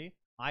Piece, for me,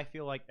 I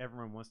feel like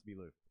everyone wants to be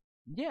Luffy.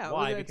 Yeah. well,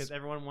 Why? that's- Because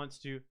everyone wants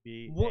to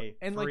be well, a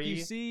and free, like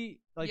you see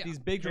like Yeah. these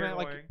big dramatic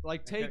career-going-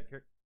 like take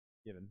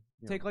given.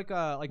 you take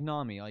know. like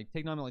Nami,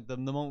 take Nami, like the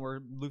moment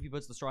where Luffy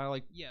puts the straw,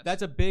 like yes.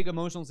 that's a big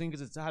emotional scene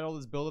because it's had all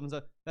this build up and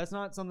stuff. That's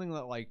not something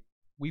that like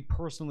we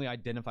personally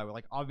identify with.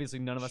 Like obviously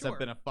none of us have Sure.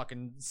 been a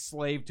fucking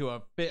slave to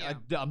a Yeah.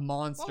 a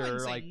monster. well, I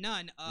wouldn't say like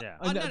none. Yeah.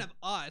 None of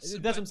us. that's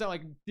but- what I'm saying.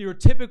 Like your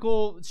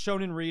typical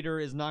shonen reader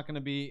is not gonna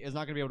be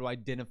able to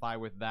identify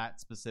with that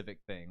specific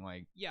thing.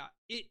 Like Yeah.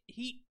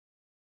 He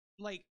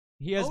like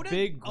he has Oda,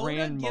 big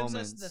grand Oda gives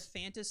moments. us the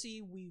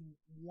fantasy we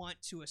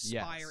want to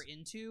aspire Yes.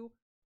 into.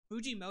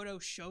 Fujimoto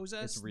shows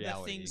us It's the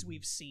reality. things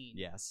we've seen.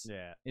 Yes.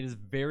 Yeah. It is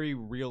very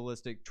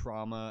realistic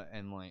trauma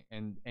and like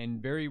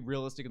and very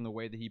realistic in the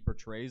way that he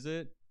portrays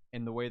it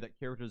and the way that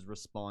characters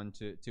respond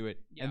to it.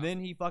 Yeah. And then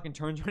he fucking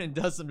turns around and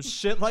does some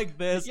shit like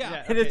this.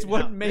 Yeah. And it's okay,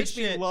 what now, makes this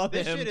me shit- love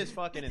this him. shit is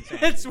fucking insane.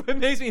 It's what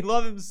makes me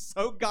love him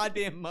so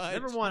goddamn much.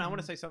 Number one, I want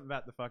to say something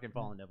about the fucking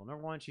Fallen Devil.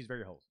 Number one, she's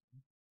very wholesome.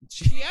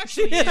 She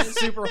actually she is.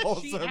 super She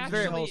wholesome. actually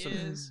Very wholesome.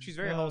 is. She's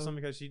very Um, wholesome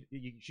because she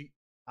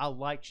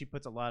she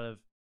puts a lot of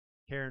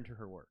care into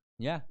her work.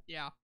 Yeah.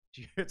 Yeah.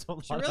 She puts a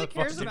lot really of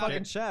cares She's a about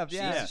fucking it. chef. She's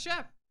Yeah. a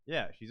chef.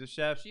 Yeah, she's a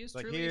chef. She is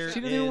like truly a here chef. She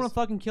doesn't even want is- to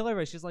fucking kill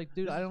everybody. She's like,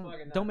 dude, This I is don't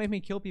fucking don't nuts. make me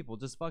kill people.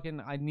 Just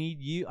fucking I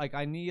need you. Like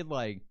I need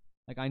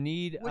I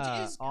need Which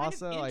is kind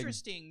also of like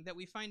interesting that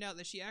we find out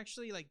that she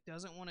actually like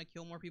doesn't want to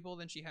kill more people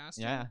than she has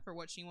to Yeah. for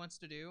what she wants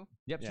to do.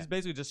 yep. Yeah. She's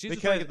basically just because,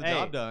 trying to get the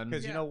job done.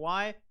 Because you Yeah. know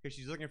why? Because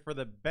she's looking for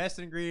the best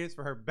ingredients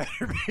for her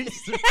better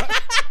pizza.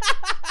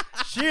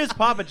 She is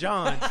Papa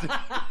John's.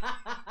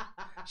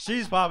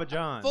 She's Papa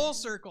John's. Full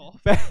circle.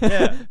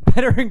 Yeah.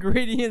 Better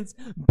ingredients,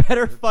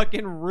 better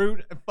fucking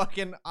root,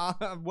 fucking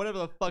whatever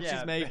the fuck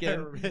she's making.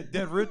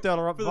 The root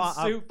for the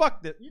soup.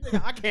 Fuck this. You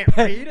think I can't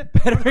read?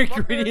 Better Motherfucker.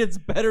 ingredients,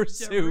 better De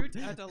soup. root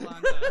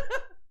Atalanta.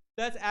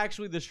 That's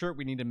actually the shirt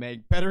we need to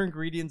make. Better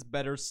ingredients,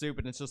 better soup,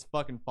 and it's just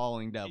fucking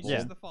Falling He's Devil. Yeah.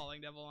 just the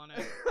falling devil on it.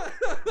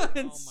 It's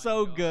Oh my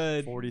so God.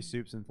 good. 40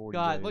 soups and 40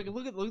 God, days.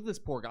 look at this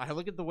poor guy.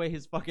 Look at the way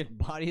his fucking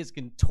body is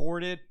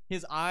contorted.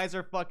 His eyes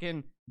are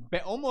fucking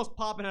almost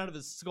popping out of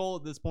his skull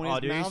at this point. His Oh,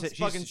 dude, mouth's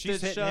fucking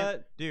stitched hitting him.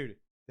 shut. Dude,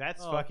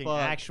 that's Oh, fucking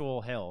fuck.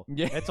 actual hell.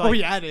 Yeah. It's Oh like,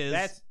 yeah, it is.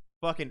 That's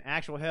fucking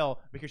actual hell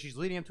because she's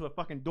leading him to a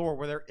fucking door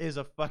where there is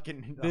a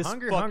fucking This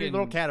hungry fucking-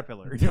 little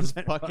caterpillar. You know this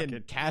what I'm saying?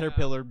 fucking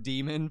caterpillar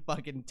demon,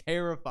 fucking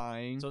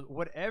terrifying. So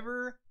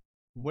whatever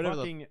Whatever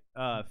the fucking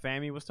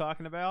Fami was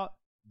talking about,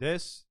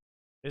 this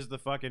is the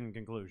fucking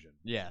conclusion.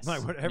 yes,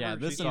 like, whatever Yeah,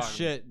 this she's some talking-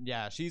 shit.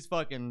 Yeah, she's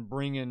fucking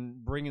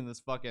bringing this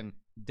fucking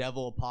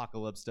devil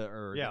apocalypse to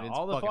Earth. Yeah, and it's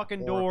all the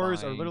fucking doors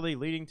are horrifying. literally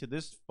leading to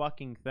this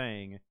fucking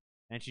thing,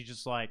 and she's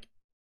just like,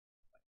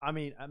 I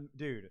mean,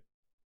 dude,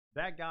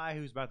 that guy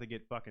who's about to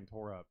get fucking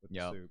tore up with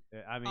Yep. the soup.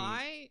 I mean,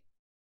 I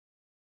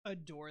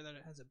adore that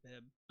it has a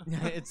bib.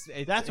 it's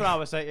that's what I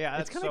was saying. Yeah,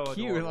 it's that's kinda so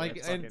cute, adorable. like,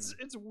 It's and fucking-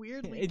 It's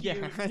weirdly cute.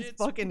 yeah, it's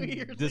fucking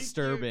weirdly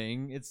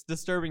disturbing. It's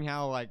disturbing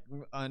how like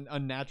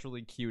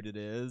unnaturally cute it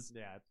is.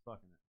 yeah, it's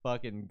fucking.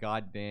 Fucking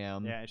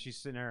goddamn. Yeah, and she's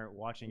sitting there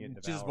watching it. She's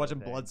just devour watching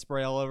the thing. blood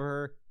spray all over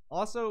her.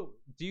 Also,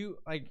 do you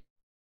like?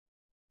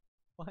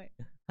 What?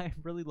 I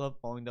really love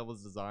Falling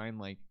Devil's design.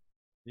 Like,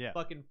 Yeah.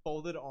 fucking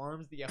folded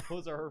arms. The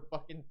elbows are her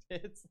fucking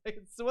tits. Like,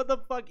 so what the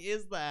fuck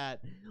is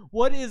that?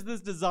 What is this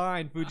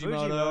design,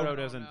 Fujimoto? Fujimoto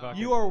doesn't fucking.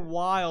 You are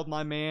wild,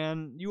 my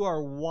man. You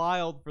are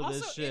wild for Also,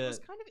 this shit. it was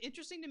kind of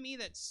interesting to me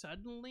that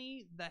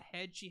suddenly the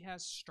head she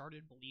has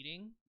started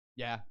bleeding.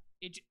 Yeah,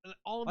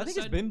 All of I a think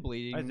sudden, it's been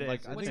bleeding. Is it- Like,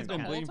 is I it think it's the been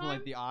whole bleeding from like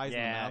time? the eyes and the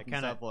Yeah, mouth it and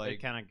kind stuff. of Like, it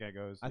kind of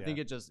goes. I yeah. think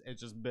it's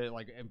just been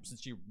like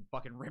since she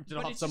fucking ripped it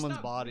but off it's just someone's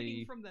not body.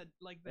 bleeding from the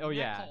the Oh, neck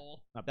yeah.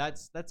 hole.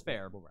 That's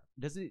fair.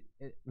 Does it?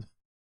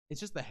 It's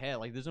just the head.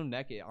 Like, there's no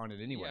neck on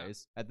it,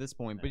 anyways. At this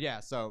point, but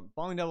yeah. So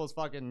Falling Devil's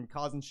fucking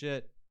causing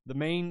shit. The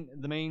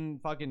main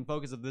fucking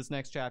focus of this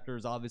next chapter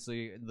is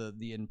obviously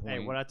the end point. Hey,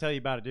 what I tell you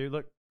about it, dude?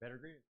 Look, better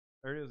green.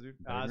 There it is, dude.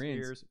 Better Eyes,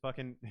 greens. ears,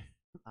 fucking.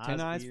 10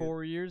 eyes, ears.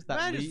 4 ears. That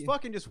Man, lead- just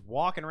fucking just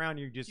walking around.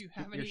 You just Do you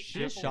have your any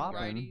shit apple shopping.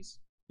 varieties?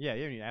 Yeah,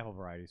 you don't need apple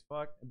varieties.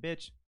 Fuck,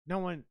 bitch. No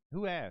one.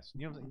 Who asked?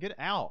 You know what I'm saying? Get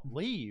out.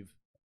 Leave,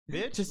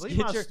 bitch. Just Leave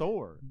get my your-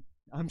 store.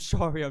 I'm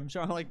sorry.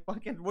 Like,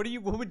 fucking. What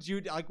would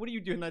you like? What do you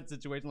do in that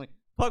situation? Like,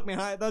 fuck,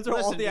 man. Those are all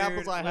Listen, the dude,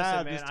 apples I listen,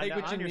 have. Man, Just take I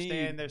what you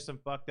understand need. there's some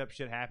fucked up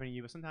shit happening to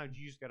you, but sometimes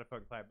you just gotta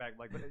fucking clap back.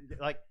 Like,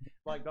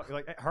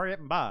 hurry up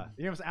and buy.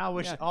 You know what I'm saying? I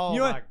wish. Yeah. Oh, You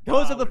know my what? God,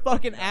 Those I are the would've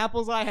fucking done.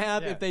 apples I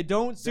have. Yeah. If they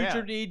don't suit Yeah.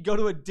 your need, go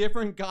to a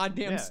different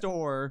goddamn Yeah.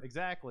 store.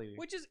 Exactly.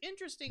 Which is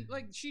interesting.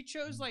 Like she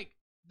chose like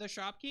the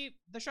shopkeep.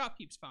 The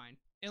shopkeep's fine.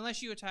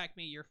 Unless you attack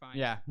me, you're fine.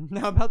 Yeah.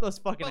 Now about those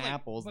fucking But, like,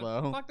 apples, but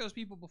though. Fuck those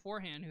people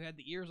beforehand who had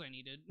the ears I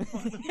needed.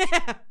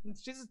 Yeah.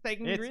 She's just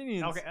taking It's-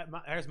 ingredients. Okay,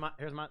 here's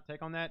my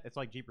take on that. It's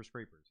like Jeepers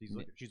Creepers. She's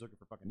looking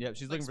for fucking. Yep,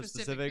 she's Like looking for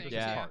specific specific. things,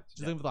 Yeah. yeah. She's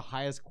looking for the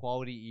highest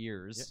quality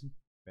ears.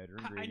 better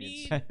I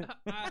ingredients.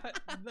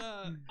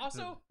 need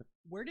also.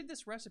 Where did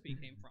this recipe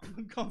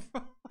come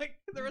from? Like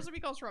the recipe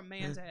comes from a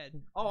man's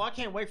head. Oh, I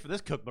can't wait for this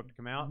cookbook to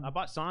come out. I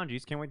bought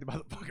Sanji's. Can't wait to buy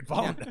the fucking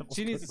Fallen Yeah, Devils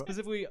she needs cookbook.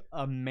 specifically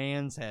a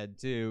man's head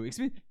too.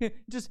 Excuse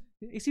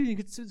me,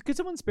 could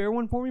someone spare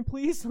one for me,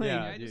 please? Like,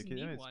 I dude, just can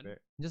you need spare- one.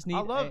 just need.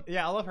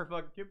 I love her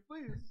fucking kid.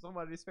 Please,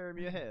 somebody spare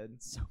me a head.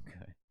 so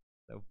good.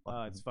 So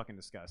fucking, It's fucking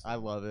disgusting. I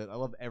love it. I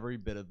love every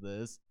bit of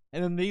this.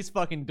 And then these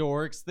fucking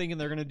dorks thinking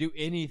they're gonna do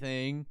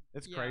anything.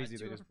 It's Yeah, crazy.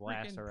 to They a just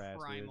blast freaking her ass.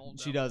 Dude. primal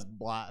She devil.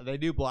 does they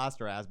do blast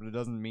her ass, but it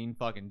doesn't mean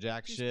fucking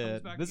jack She just comes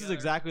shit. back This is together.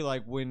 exactly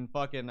like when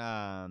fucking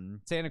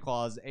Santa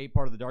Claus ate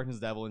part of the darkness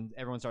devil and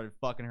everyone started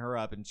fucking her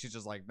up and she's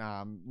just like,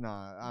 I'm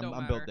Don't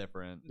built matter.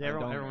 different. Yeah,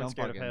 Like, everyone's don't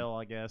scared fucking- of hell,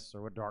 I guess,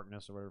 or what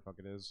darkness or whatever the fuck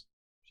it is.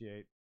 She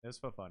ate. It's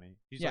so funny.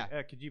 She's Yeah.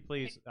 like, could you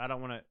please? I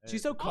don't want to.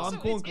 She's so calm, Also,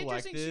 cool, it's and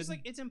interesting. collected. She's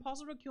like, it's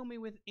impossible to kill me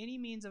with any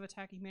means of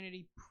attack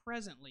humanity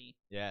presently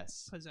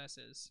Yes.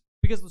 possesses.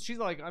 Because she's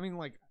like, I mean,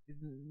 like,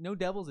 no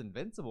devil's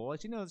invincible.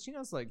 Like, she knows,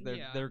 like,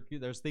 Yeah.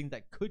 there's things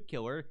that could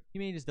kill her.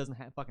 Humanity just doesn't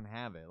fucking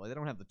have it. Like, they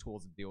don't have the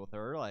tools to deal with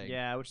her. Like,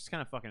 Yeah, which is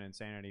kind of fucking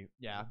insanity.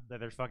 Yeah. that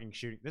they're fucking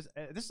shooting. This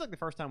is like the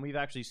first time we've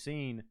actually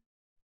seen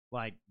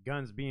like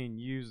guns being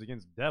used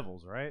against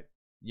devils, right?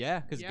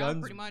 yeah, because Yeah,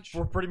 guns pretty much.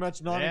 were pretty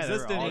much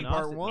non-existent all in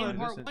part non- one. In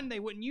part listen. one, they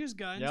wouldn't use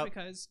guns Yep.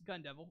 because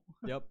gun devil.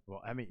 Yep,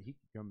 Well, I mean, he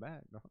could come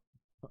back.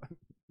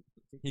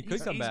 he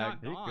could come he's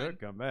back. not He gone could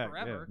come back.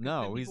 forever. Yeah. 'cause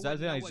No, then he's people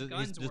wouldn't know he's what just,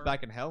 guns were.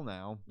 back in hell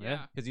now.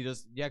 Yeah.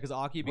 because because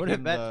Aki What became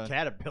if that the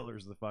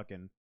caterpillar's the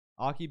fucking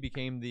Aki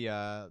became the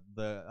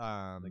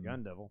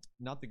gun devil?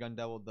 not the gun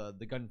devil,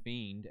 the gun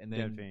fiend, and then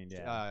Gun fiend,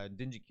 yeah.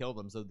 Dingy killed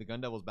him, so the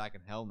gun devil's back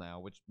in hell now,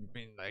 which I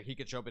mean, like, he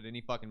could show up at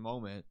any fucking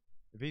moment.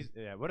 If he's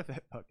what if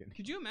that fucking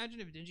Could you imagine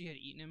if Dingy had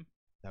eaten him?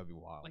 That would be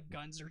wild. Like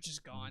guns are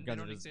just gone. Guns they are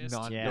don't just exist.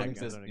 don't guns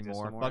exist don't exist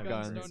anymore. anymore. Fuck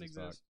guns guns. don't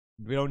Suck. exist.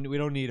 We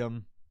don't need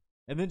them.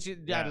 And then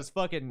Yeah. just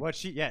fucking what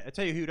she? Yeah, I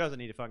tell you who doesn't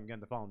need a fucking gun.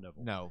 The fallen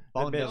devil. no.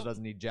 Fallen bitch- Devil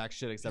doesn't need jack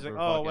shit She's except like, for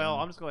oh fucking, well,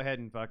 I'm just go ahead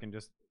and fucking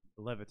just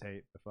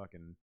levitate the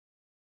fucking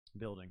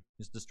building.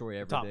 just destroy the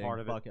everything. top part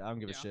of it. Fuck it. I don't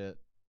give a Yeah. shit.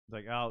 It's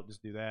like, I'll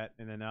just do that,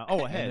 and then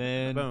oh, a head,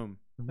 then- boom,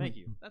 thank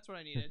you. That's what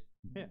I needed.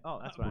 Yeah, oh,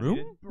 that's what I Broom?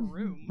 needed.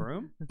 Broom.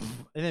 Broom, and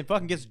then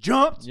fucking gets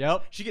jumped.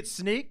 Yep. She gets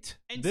sneaked.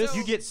 And This- so,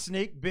 You get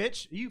sneaked,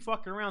 bitch. You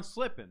fucking around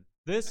slipping.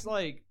 This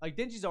like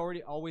Denji's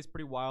always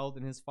pretty wild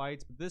in his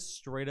fights, but this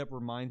straight up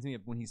reminds me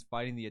of when he's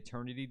fighting the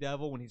Eternity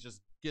Devil, when he's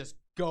just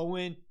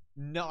going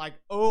like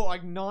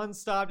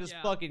nonstop, just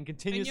Yeah. fucking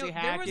continuously And,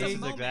 there was a This hacking. is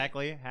moment-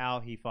 exactly how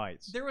he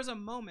fights. there was a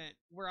moment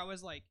where I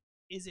was like,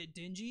 is it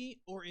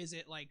Dingy or is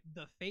it like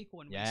the fake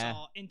one we Yeah.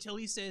 saw? Until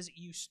he says,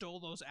 "You stole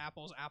those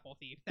apples, apple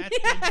thief." That's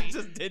Yeah, Dingy.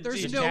 just Denji.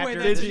 There's The no way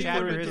chapter- that's the Dingy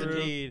chapter through is and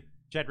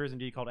through.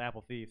 indeed called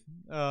Apple Thief.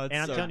 Oh, it's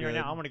And I'm so telling you right good.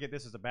 now, I'm gonna get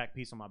this as a back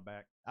piece on my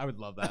back. I would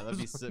love that. That'd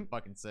be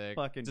fucking sick.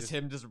 Fucking just just-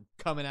 him just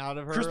coming out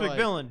of her. Chris like-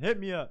 McVillain, hit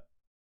me up.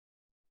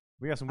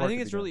 We got some work I think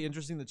to it's be done. really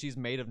interesting that she's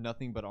made of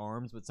nothing but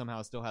arms, but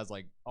somehow still has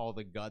like all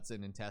the guts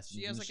and intestines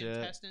She has and like shit.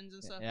 intestines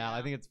and stuff. Yeah,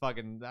 I think it's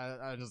fucking.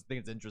 I just think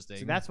it's interesting.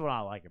 See, that's what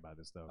I like about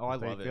this, though. Oh, I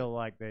they love it. feel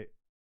like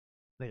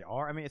they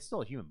are. I mean, it's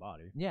still a human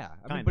body. yeah. I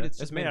mean, Kinda. but it's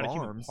just made out of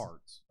arms. human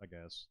parts, I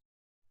guess.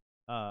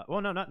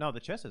 Well, no. The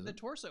chest isn't. The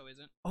torso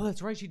isn't. Oh,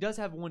 that's right. She does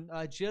have one.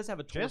 She does have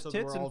a Chest, torso.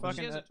 tits, where all and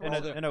the- She has a fucking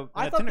torso. and a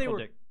I thought they tentacle were.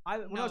 dick. When I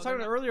No, was they're talking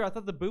not. earlier, I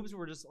thought the boobs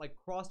were just like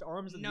crossed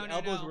arms and No, the no,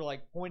 elbows no. were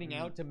like pointing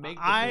out to make.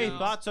 The I boobs.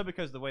 thought so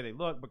because the way they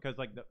look, because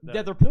like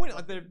Yeah, they're pointing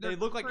like they They're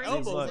look like crazy,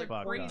 elbows. look Like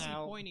fucked pointing crazy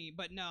out. pointy,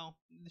 but no,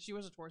 she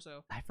was a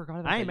torso. I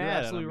forgot about I ain't that. You're mad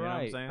at absolutely them, you know what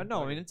I'm right. saying? I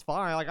know. I mean, it's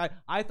fine. Like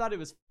I thought it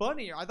was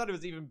funnier. I thought it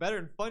was even better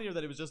and funnier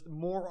that it was just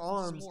more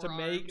arms more to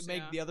make arms,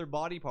 make yeah. the other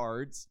body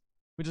parts,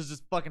 which is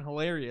just fucking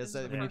hilarious This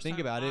is the when you first think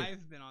time about it.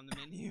 I've been on the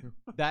menu.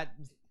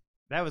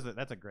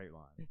 That's a great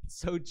line. It's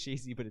so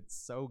cheesy, but it's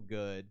so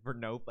good for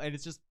no. And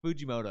it's just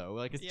Fujimoto.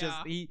 Like it's just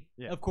Yeah. he.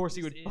 Yeah. Of course,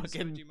 he would Is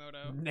fucking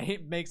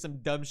Fujimoto. make some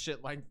dumb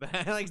shit like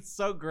that. Like it's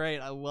so great.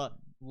 I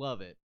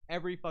love it.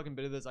 Every fucking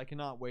bit of this. I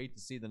cannot wait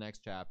to see the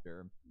next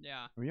chapter.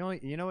 Yeah.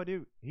 You know what,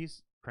 dude?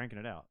 He's cranking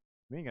it out.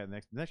 We ain't got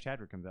the next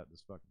chapter comes out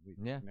this fucking week.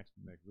 Yeah. next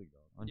week,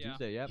 dog. On Yeah.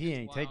 Tuesday, yep. He It's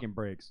ain't wild. taking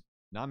breaks.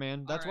 Nah,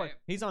 man. That's why Alright.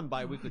 he's on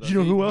bi-weekly. though. You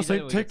know He- who he else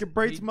ain't definitely taking gets-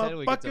 breaks, he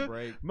definitely gets a motherfucker?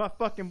 break. My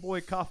fucking boy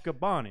Kafka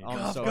Bonnie. Oh,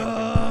 I'm so Kafka!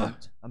 fucking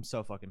pumped. I'm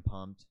so fucking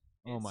pumped.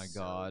 Oh It's my so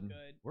god.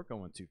 good. We're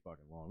going too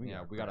fucking long.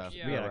 Yeah, we gotta-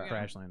 Yeah, we we gotta gotta-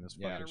 crash land this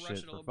yeah. fucking Gotta rush shit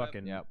it a for little bit.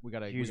 fucking Yeah, we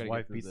gotta. Hugh's we gotta wife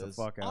get through beats the this.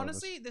 fuck out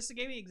Honestly, this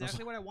gave me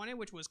exactly what I wanted,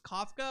 which was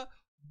Kafka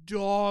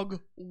dog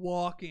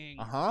walking.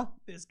 Uh huh.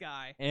 This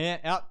guy. And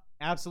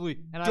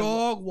absolutely. And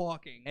Dog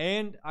walking.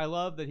 And I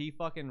love that he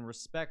fucking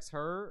respects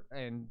her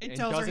and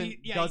tells her doesn't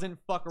he doesn't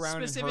fuck around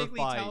in her Specifically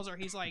fight. tells her,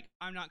 he's like,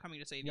 I'm not coming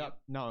to save Yep.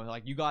 No,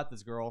 like you got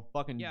this, girl.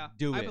 Fucking you. Yeah.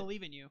 do I it.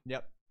 believe in you.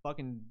 Yep.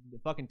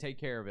 Fucking take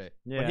care of it.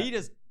 Yeah. But he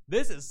just.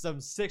 This is some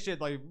sick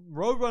shit. Like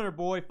Roadrunner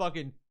boy,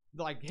 fucking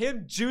like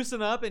him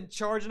juicing up and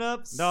charging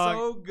up. Dog.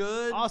 So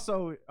good.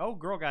 Also,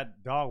 girl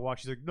got dog walk.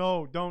 She's like,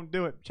 no, don't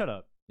do it. Shut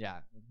up. Yeah.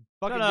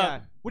 Fucking Shut up. yeah.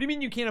 What do you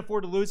mean you can't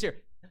afford to lose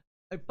here?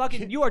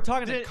 Fucking, you are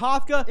talking to Did-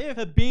 Kafka, if-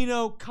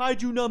 Habino,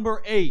 Kaiju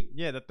number 8.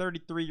 Yeah, the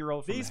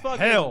 33-year-old from These fucking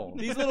hell.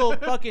 these little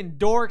fucking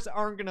dorks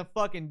aren't gonna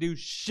fucking do They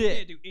shit.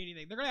 can't do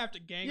anything. They're gonna have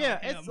to gang Yeah,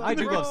 on him. it's I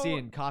do Bro, love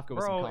seeing Kafka with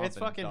some bro, confidence. it's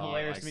fucking dog.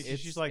 hilarious Like, to me. it's-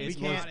 She's like, it we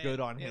looks can't- good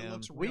on It him.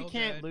 looks We real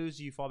can't good. lose.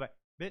 You fall back.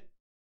 But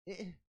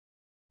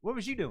what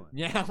was you doing?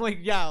 Yeah, like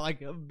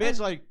bitch,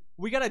 like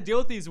we gotta deal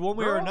with these one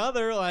way or Girl,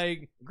 another.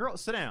 Like, Girl,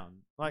 sit down.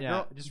 Like, yeah,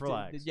 girl, just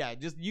relax. Yeah,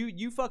 just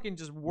you fucking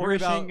just Your worry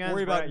machine about gun's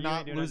worry bright, about you not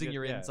ain't doing no losing good-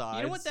 your yeah. insides.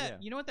 You know what that? yeah.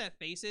 You know what that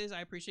face is?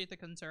 I appreciate the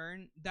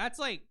concern. That's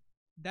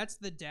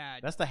the dad.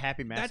 That's the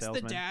happy mask That's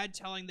salesman. the dad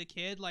telling the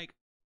kid like,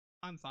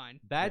 I'm fine.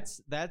 That's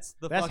the That's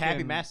fucking,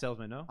 happy mask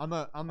salesman, no? I'm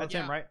That's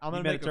yeah. him, right? I'm You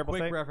gonna made a make a triple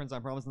quick fake? reference.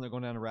 I'm promising they're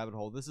going down a rabbit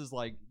hole. This is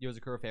like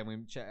Yozakura family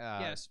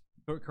Yes.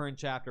 current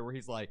chapter where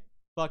he's like,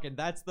 fucking,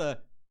 that's the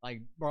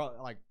like, bro,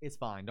 like it's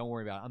fine. Don't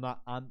worry about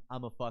it.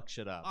 I'm a fuck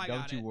shit up. I Don't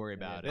got you it. worry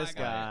Yeah, about this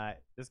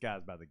it. this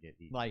guy's about to get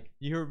eaten. Like,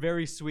 you're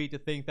very sweet to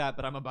think that,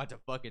 but I'm about to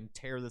fucking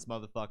tear this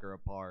motherfucker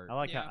apart. I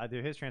like Yeah. how I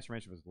do. His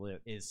transformation was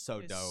lit. Is so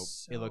It's dope.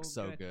 so It looks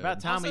so good. good.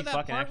 About time Also, he that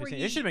fucking part actually where seen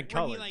it. It should have been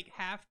where colored. He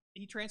like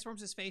he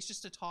transforms his face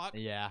just to talk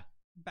Yeah.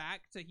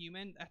 back to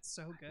human. That's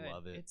so good.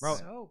 love it. It's Bro,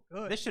 so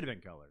good. This should have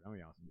been colored. I'm gonna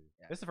be honest with you.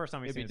 Yeah. This is the first time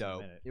we've It'd be seen this in a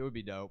dope. minute, It would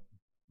be dope.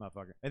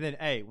 motherfucker. And then,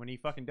 hey, when he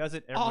fucking does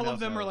it, everyone All else of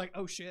them are knows. like,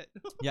 oh shit.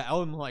 Yeah,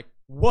 I'm like,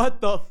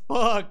 what the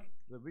fuck?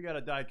 Look, we got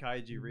a Dai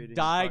Kaiji reading.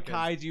 Die fucking-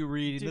 Kaiju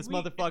reading. Did This we-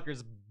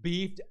 motherfucker's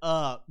beefed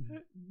up.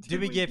 Did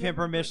we give him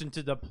permission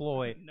to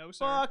deploy? No,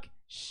 sir. Fuck.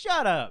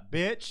 Shut up,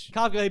 bitch.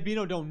 Kafka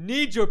Habino don't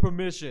need your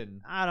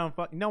permission. I don't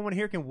fuck. No one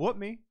here can whoop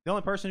me. The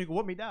only person who can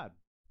whoop me died.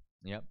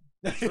 Yep.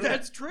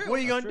 That's true. What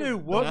are you That's gonna true.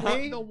 do? Whoop Uh-huh.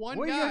 me? The one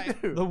what guy. Are you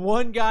gonna do? The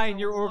one guy in The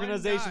your one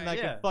organization guy. that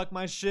Yeah. can fuck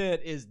my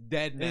shit is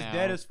dead now. It's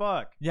dead as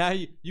fuck. Yeah,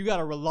 you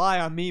gotta rely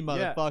on me,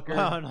 motherfucker.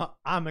 Yeah. No,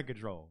 I'm in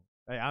control.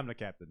 Hey, I'm the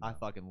captain. I now.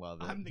 fucking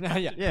love it. I'm the yeah,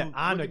 captain. Yeah, Look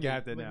I'm the at me.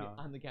 captain Look at me. now.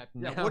 I'm the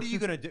captain. Yeah, now. what are you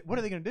gonna do? What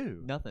are they gonna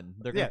do? Nothing.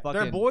 They're Yeah, gonna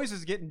their fucking. boys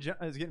is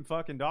getting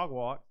fucking dog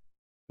walked.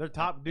 Their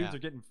top dudes Yeah. are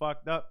getting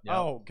fucked up. Yep.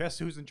 Oh, guess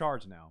who's in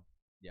charge now?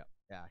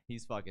 Yeah,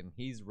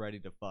 he's ready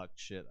to fuck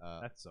shit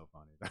up. That's so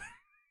funny.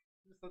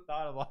 Just the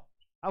thought of like,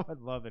 I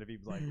would love it if he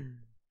was like,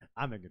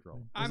 I'm in control.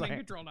 He's I'm like, in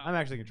control now. I'm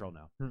actually in control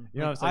now. You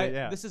know what I'm saying?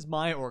 Yeah. This is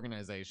my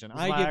organization. This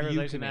is I my give you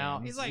organization now.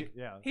 commands. He's like-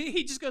 yeah.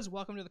 He just goes,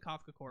 welcome to the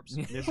Kafka Corps.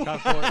 This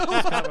cop corp.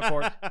 This cop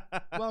corp.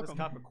 Welcome. This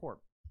cop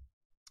corp.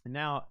 And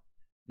now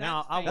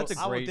That I will, face. That's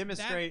a I will great-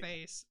 demonstrate. That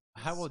face.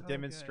 I will So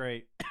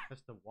demonstrate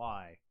as to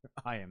why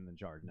I am in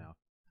charge now.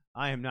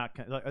 I am not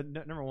like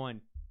number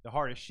one. The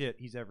hardest shit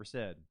he's ever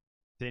said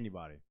to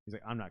anybody. He's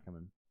like, I'm not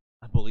coming.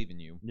 I believe in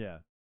you. Yeah.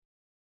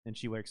 And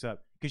she wakes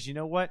up because you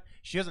know what?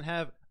 She doesn't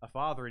have a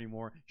father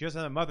anymore. She doesn't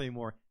have a mother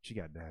anymore. She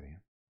got daddy.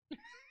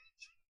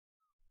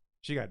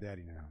 She got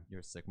daddy now.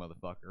 You're a sick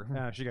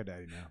motherfucker. She got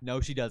daddy now.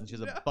 No, she doesn't.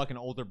 She's a fucking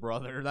older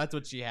brother. That's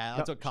what she has.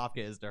 That's what Kafka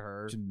is to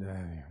her.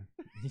 Daddy.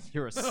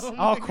 You're a.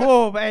 Oh,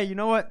 cool. But hey, you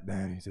know what?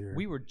 Daddy's here.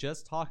 We were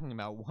just talking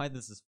about why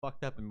this is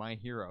fucked up in My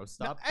Hero.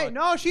 Stop. Hey,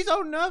 no, she's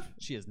old enough.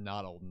 She is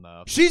not old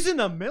enough. She's in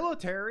the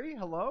military.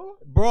 Hello.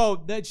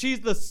 Bro, that she's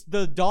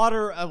the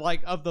daughter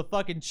of the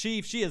fucking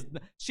chief. She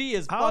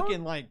is How old?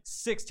 fucking like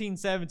 16,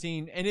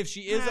 17, and if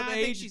she is Nah, of I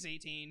think age, she's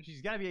 18.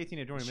 She's got to be 18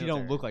 to join the she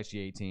military. don't look like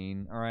she's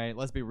 18. All right,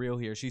 let's be real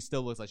here. She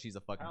still looks like she's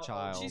a fucking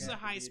child. She's a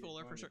high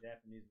schooler for sure.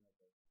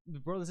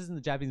 Bro, this isn't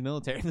the Japanese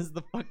military. This is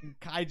the fucking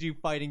kaiju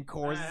fighting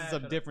corps. This is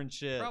some different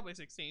shit. Probably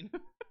 16.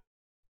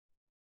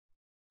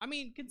 I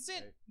mean,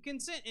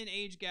 consent and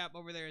age gap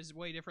over there is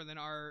way different than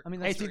our. I mean,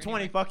 that's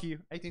 1820, fuck you.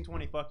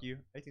 1820, fuck you.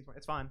 1820,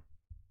 it's fine.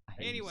 I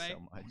hate you Anyway, so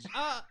much.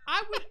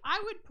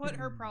 I would put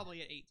her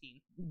probably at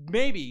 18.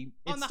 Maybe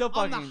On it's the, still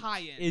on fucking. the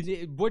high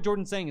end. What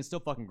Jordan's saying is still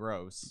fucking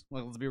gross.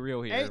 Like, let's be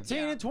real here. 18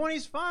 Yeah. and 20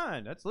 is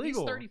fine. That's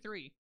legal. He's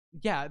 33.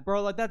 Yeah,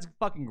 bro, like that's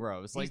fucking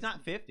gross. Like He's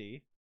not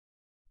 50.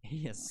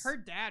 he is. Her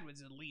dad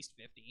was at least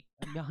 50.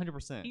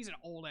 100%. He's an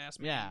old ass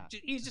man. Yeah.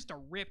 He's just a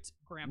ripped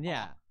grandpa.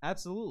 Yeah,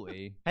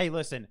 absolutely. Hey,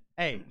 listen.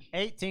 Hey,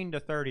 18 to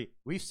 30.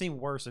 We've seen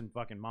worse in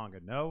fucking manga.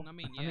 No. I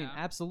mean, yeah. I mean,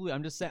 absolutely.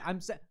 I'm just saying.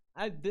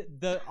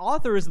 The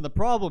author isn't the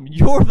problem.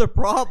 You're the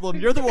problem.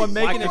 You're the one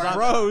making it Because I'm-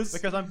 gross.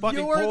 Because I'm fucking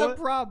You're cool. the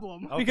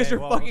problem. Okay, because you're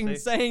well, we'll fucking see.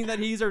 saying that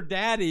he's her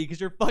daddy. Because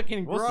you're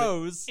fucking We'll see.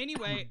 gross.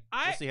 Anyway,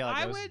 We'll see how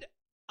that goes.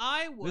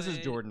 I would. This is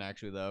Jordan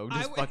actually though, I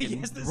just would- fucking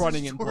yes, this is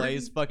running in Jordan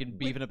place, fucking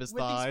beefing up his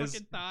with thighs.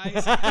 these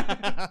fucking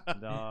thighs.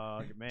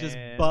 Dog, man. Just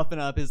buffing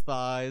up his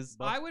thighs.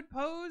 I would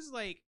pose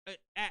like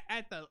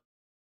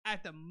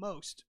at the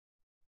most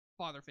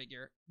father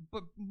figure,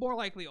 but more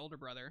likely older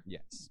brother.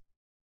 Yes.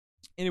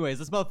 Anyways,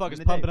 this motherfucker's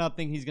the pumping day. up,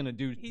 thinking he's gonna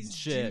do He's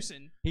shit.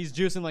 juicing. He's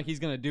juicing like he's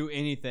gonna do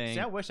anything. See,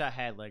 I wish I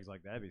had legs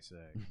like that. That'd be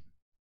sick.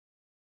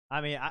 I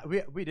mean,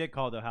 we did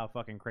call though how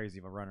fucking crazy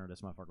of a runner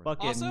this motherfucker was.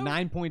 Fucking Also,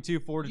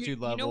 9.2 fortitude You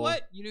level. know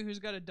what? You know who's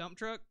got a dump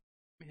truck?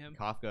 Him.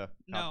 Kafka.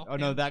 No, Oh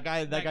no, him. that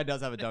guy That-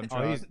 does have a dump the-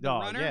 truck. he's- the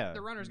dog, runner. yeah.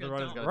 The runner's The got a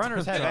runner's dump. got a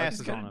Runners dump have truck.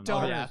 asses on them. Dump.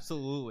 Oh, Oh, yeah, yeah.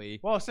 absolutely.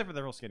 Well, except for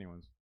the real skinny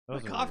ones.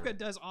 Those But are Kafka weird.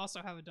 does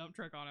also have a dump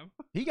truck on him.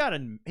 He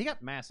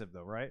got massive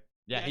though, right?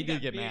 Yeah, Yeah, he he did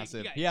got get big. He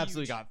massive. got He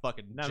absolutely huge. got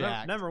fucking No,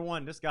 jacked. number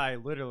one, this guy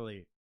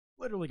literally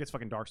gets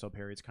fucking dark soul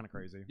parry. It's kind of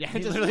crazy. Yeah, He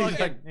just literally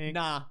fucking, just like, eh,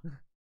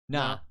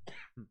 nah.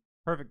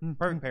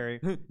 perfect parry.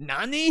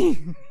 Nani?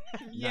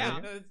 Yeah,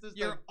 It's just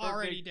you're like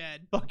already perfect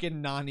dead.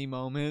 fucking Nani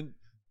moment.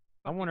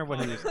 I wonder what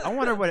he Fucking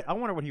was. I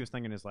wonder what he was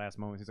thinking in his last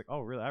moments. He's like,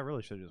 oh really? I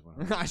really should have just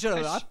went. I should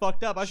have. I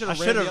fucked up. I should have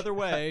ran should've- the other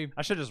way.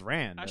 I should have just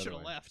ran. I the should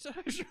other have way.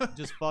 left.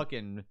 Just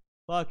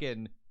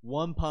fucking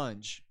one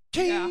punch.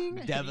 Yeah, King!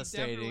 he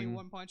Devastating. definitely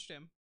one punched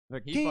him.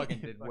 Like, He king! fucking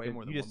did way Fucking-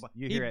 more than you one just- punch.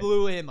 you He hear it.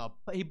 blew him up.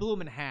 He blew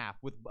him in half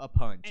with a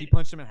punch. He And-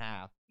 punched him in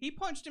half. He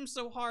punched him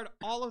so hard,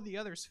 all of the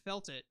others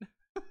felt it.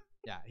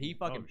 Yeah, he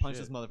fucking Oh, punched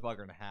shit. this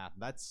motherfucker in half.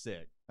 That's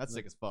sick. That's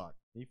sick as fuck.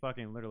 He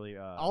fucking literally.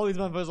 All these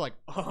motherfuckers like,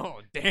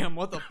 oh damn,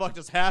 what the fuck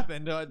just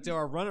happened to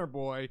our runner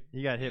boy?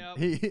 He got hit.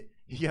 Yep.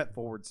 He got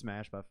forward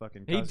smashed by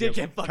fucking. He did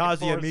get fucking Kazuya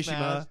forward Mishima.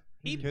 smashed.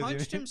 He Kazuya-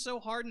 punched him so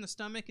hard in the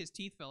stomach, his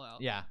teeth fell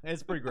out. Yeah,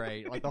 it's pretty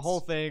great. Like the whole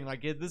thing,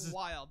 like this is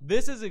wild.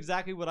 this is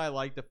exactly what I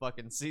like to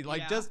fucking see.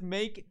 Like Yeah. just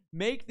make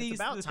these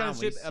about this kind of time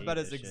we shit see about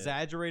as this shit.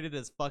 exaggerated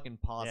as fucking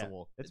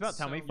possible. It's about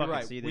time we so- You're fucking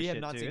right. see this We have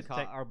shit not too. seen It's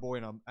take- our boy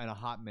in a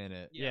hot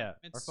minute. Yeah,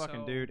 it's our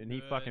fucking so dude, and he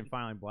good. fucking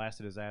finally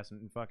blasted his ass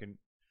and fucking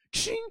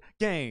Ching!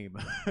 Game.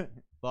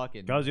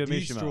 Fucking Kazuya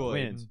Mishima destroyed.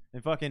 wins,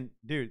 and fucking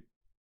dude,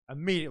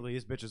 immediately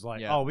this bitch is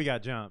like, Yeah. "Oh, we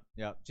got jump."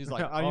 Yeah, she's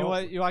like, oh, you know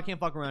what? I can't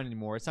fuck around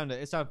anymore. It's time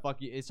to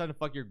fuck you. It's time to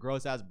fuck your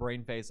gross ass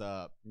brain face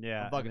up. Yeah,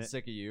 I'm and fucking then-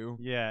 sick of you.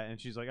 Yeah, and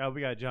she's like, "Oh,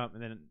 we gotta jump,"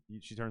 and then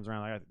she turns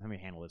around like, "Let me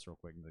handle this real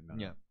quick." And he's like,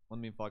 no, Yeah, let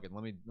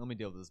me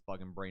deal with this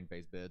fucking brain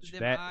face bitch.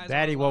 Them no. eyes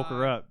Daddy are woke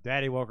her alive. up.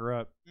 Daddy woke her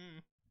up.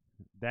 Mm.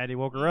 Daddy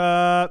woke her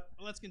up.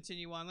 Let's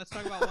continue on. Let's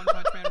talk about One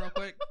Punch Man real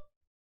quick.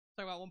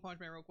 Talk about One Punch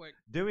Man real quick.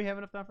 Do we have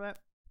enough time for that?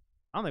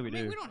 I don't think we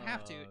I mean, do. we don't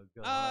have to.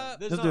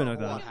 There's Let's not do a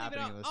another whole time. lot We can leave it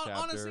happening in this out.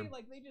 chapter. Honestly,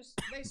 like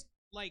they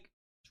like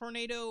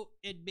Tornado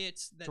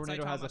admits that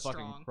Tornado has a Saitama's fucking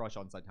strong. crush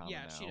on Saitama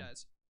Yeah, now. she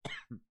does.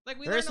 Like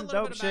we There's learned a some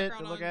little dope bit of shit to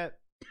background look on. at.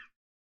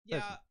 Yeah,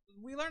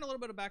 Listen. we learned a little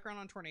bit of background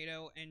on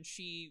Tornado, and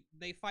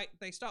they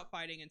stop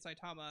fighting, and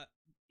Saitama.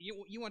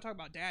 You want to talk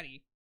about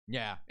Daddy?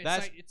 Yeah, It's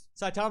that's it's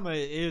Saitama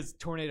is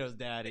Tornado's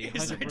daddy,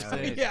 It's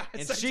 100%. yeah,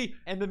 And it's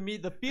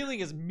the feeling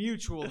is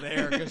mutual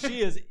there because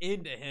she is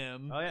into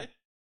him. Oh yeah.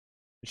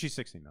 She's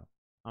 16 though.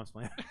 I'm just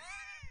playing.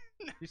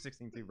 She's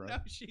 16 too, bro. no,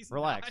 she's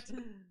Relax.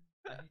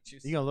 not.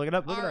 You gonna look it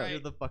up? Look All it up. right. You're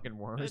the fucking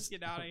worst. Let's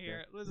get out of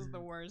here. This is the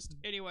worst.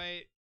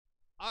 Anyway,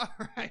 all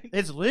right,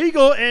 It's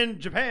legal in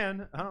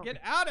Japan. get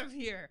out of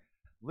here.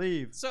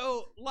 Leave.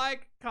 So,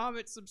 like,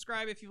 comment,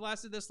 subscribe. If you've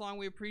lasted this long,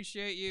 we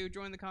appreciate you.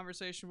 Join the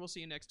conversation. We'll see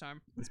you next time.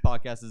 This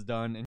podcast is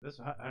done. And This is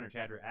Hunter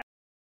Chatter.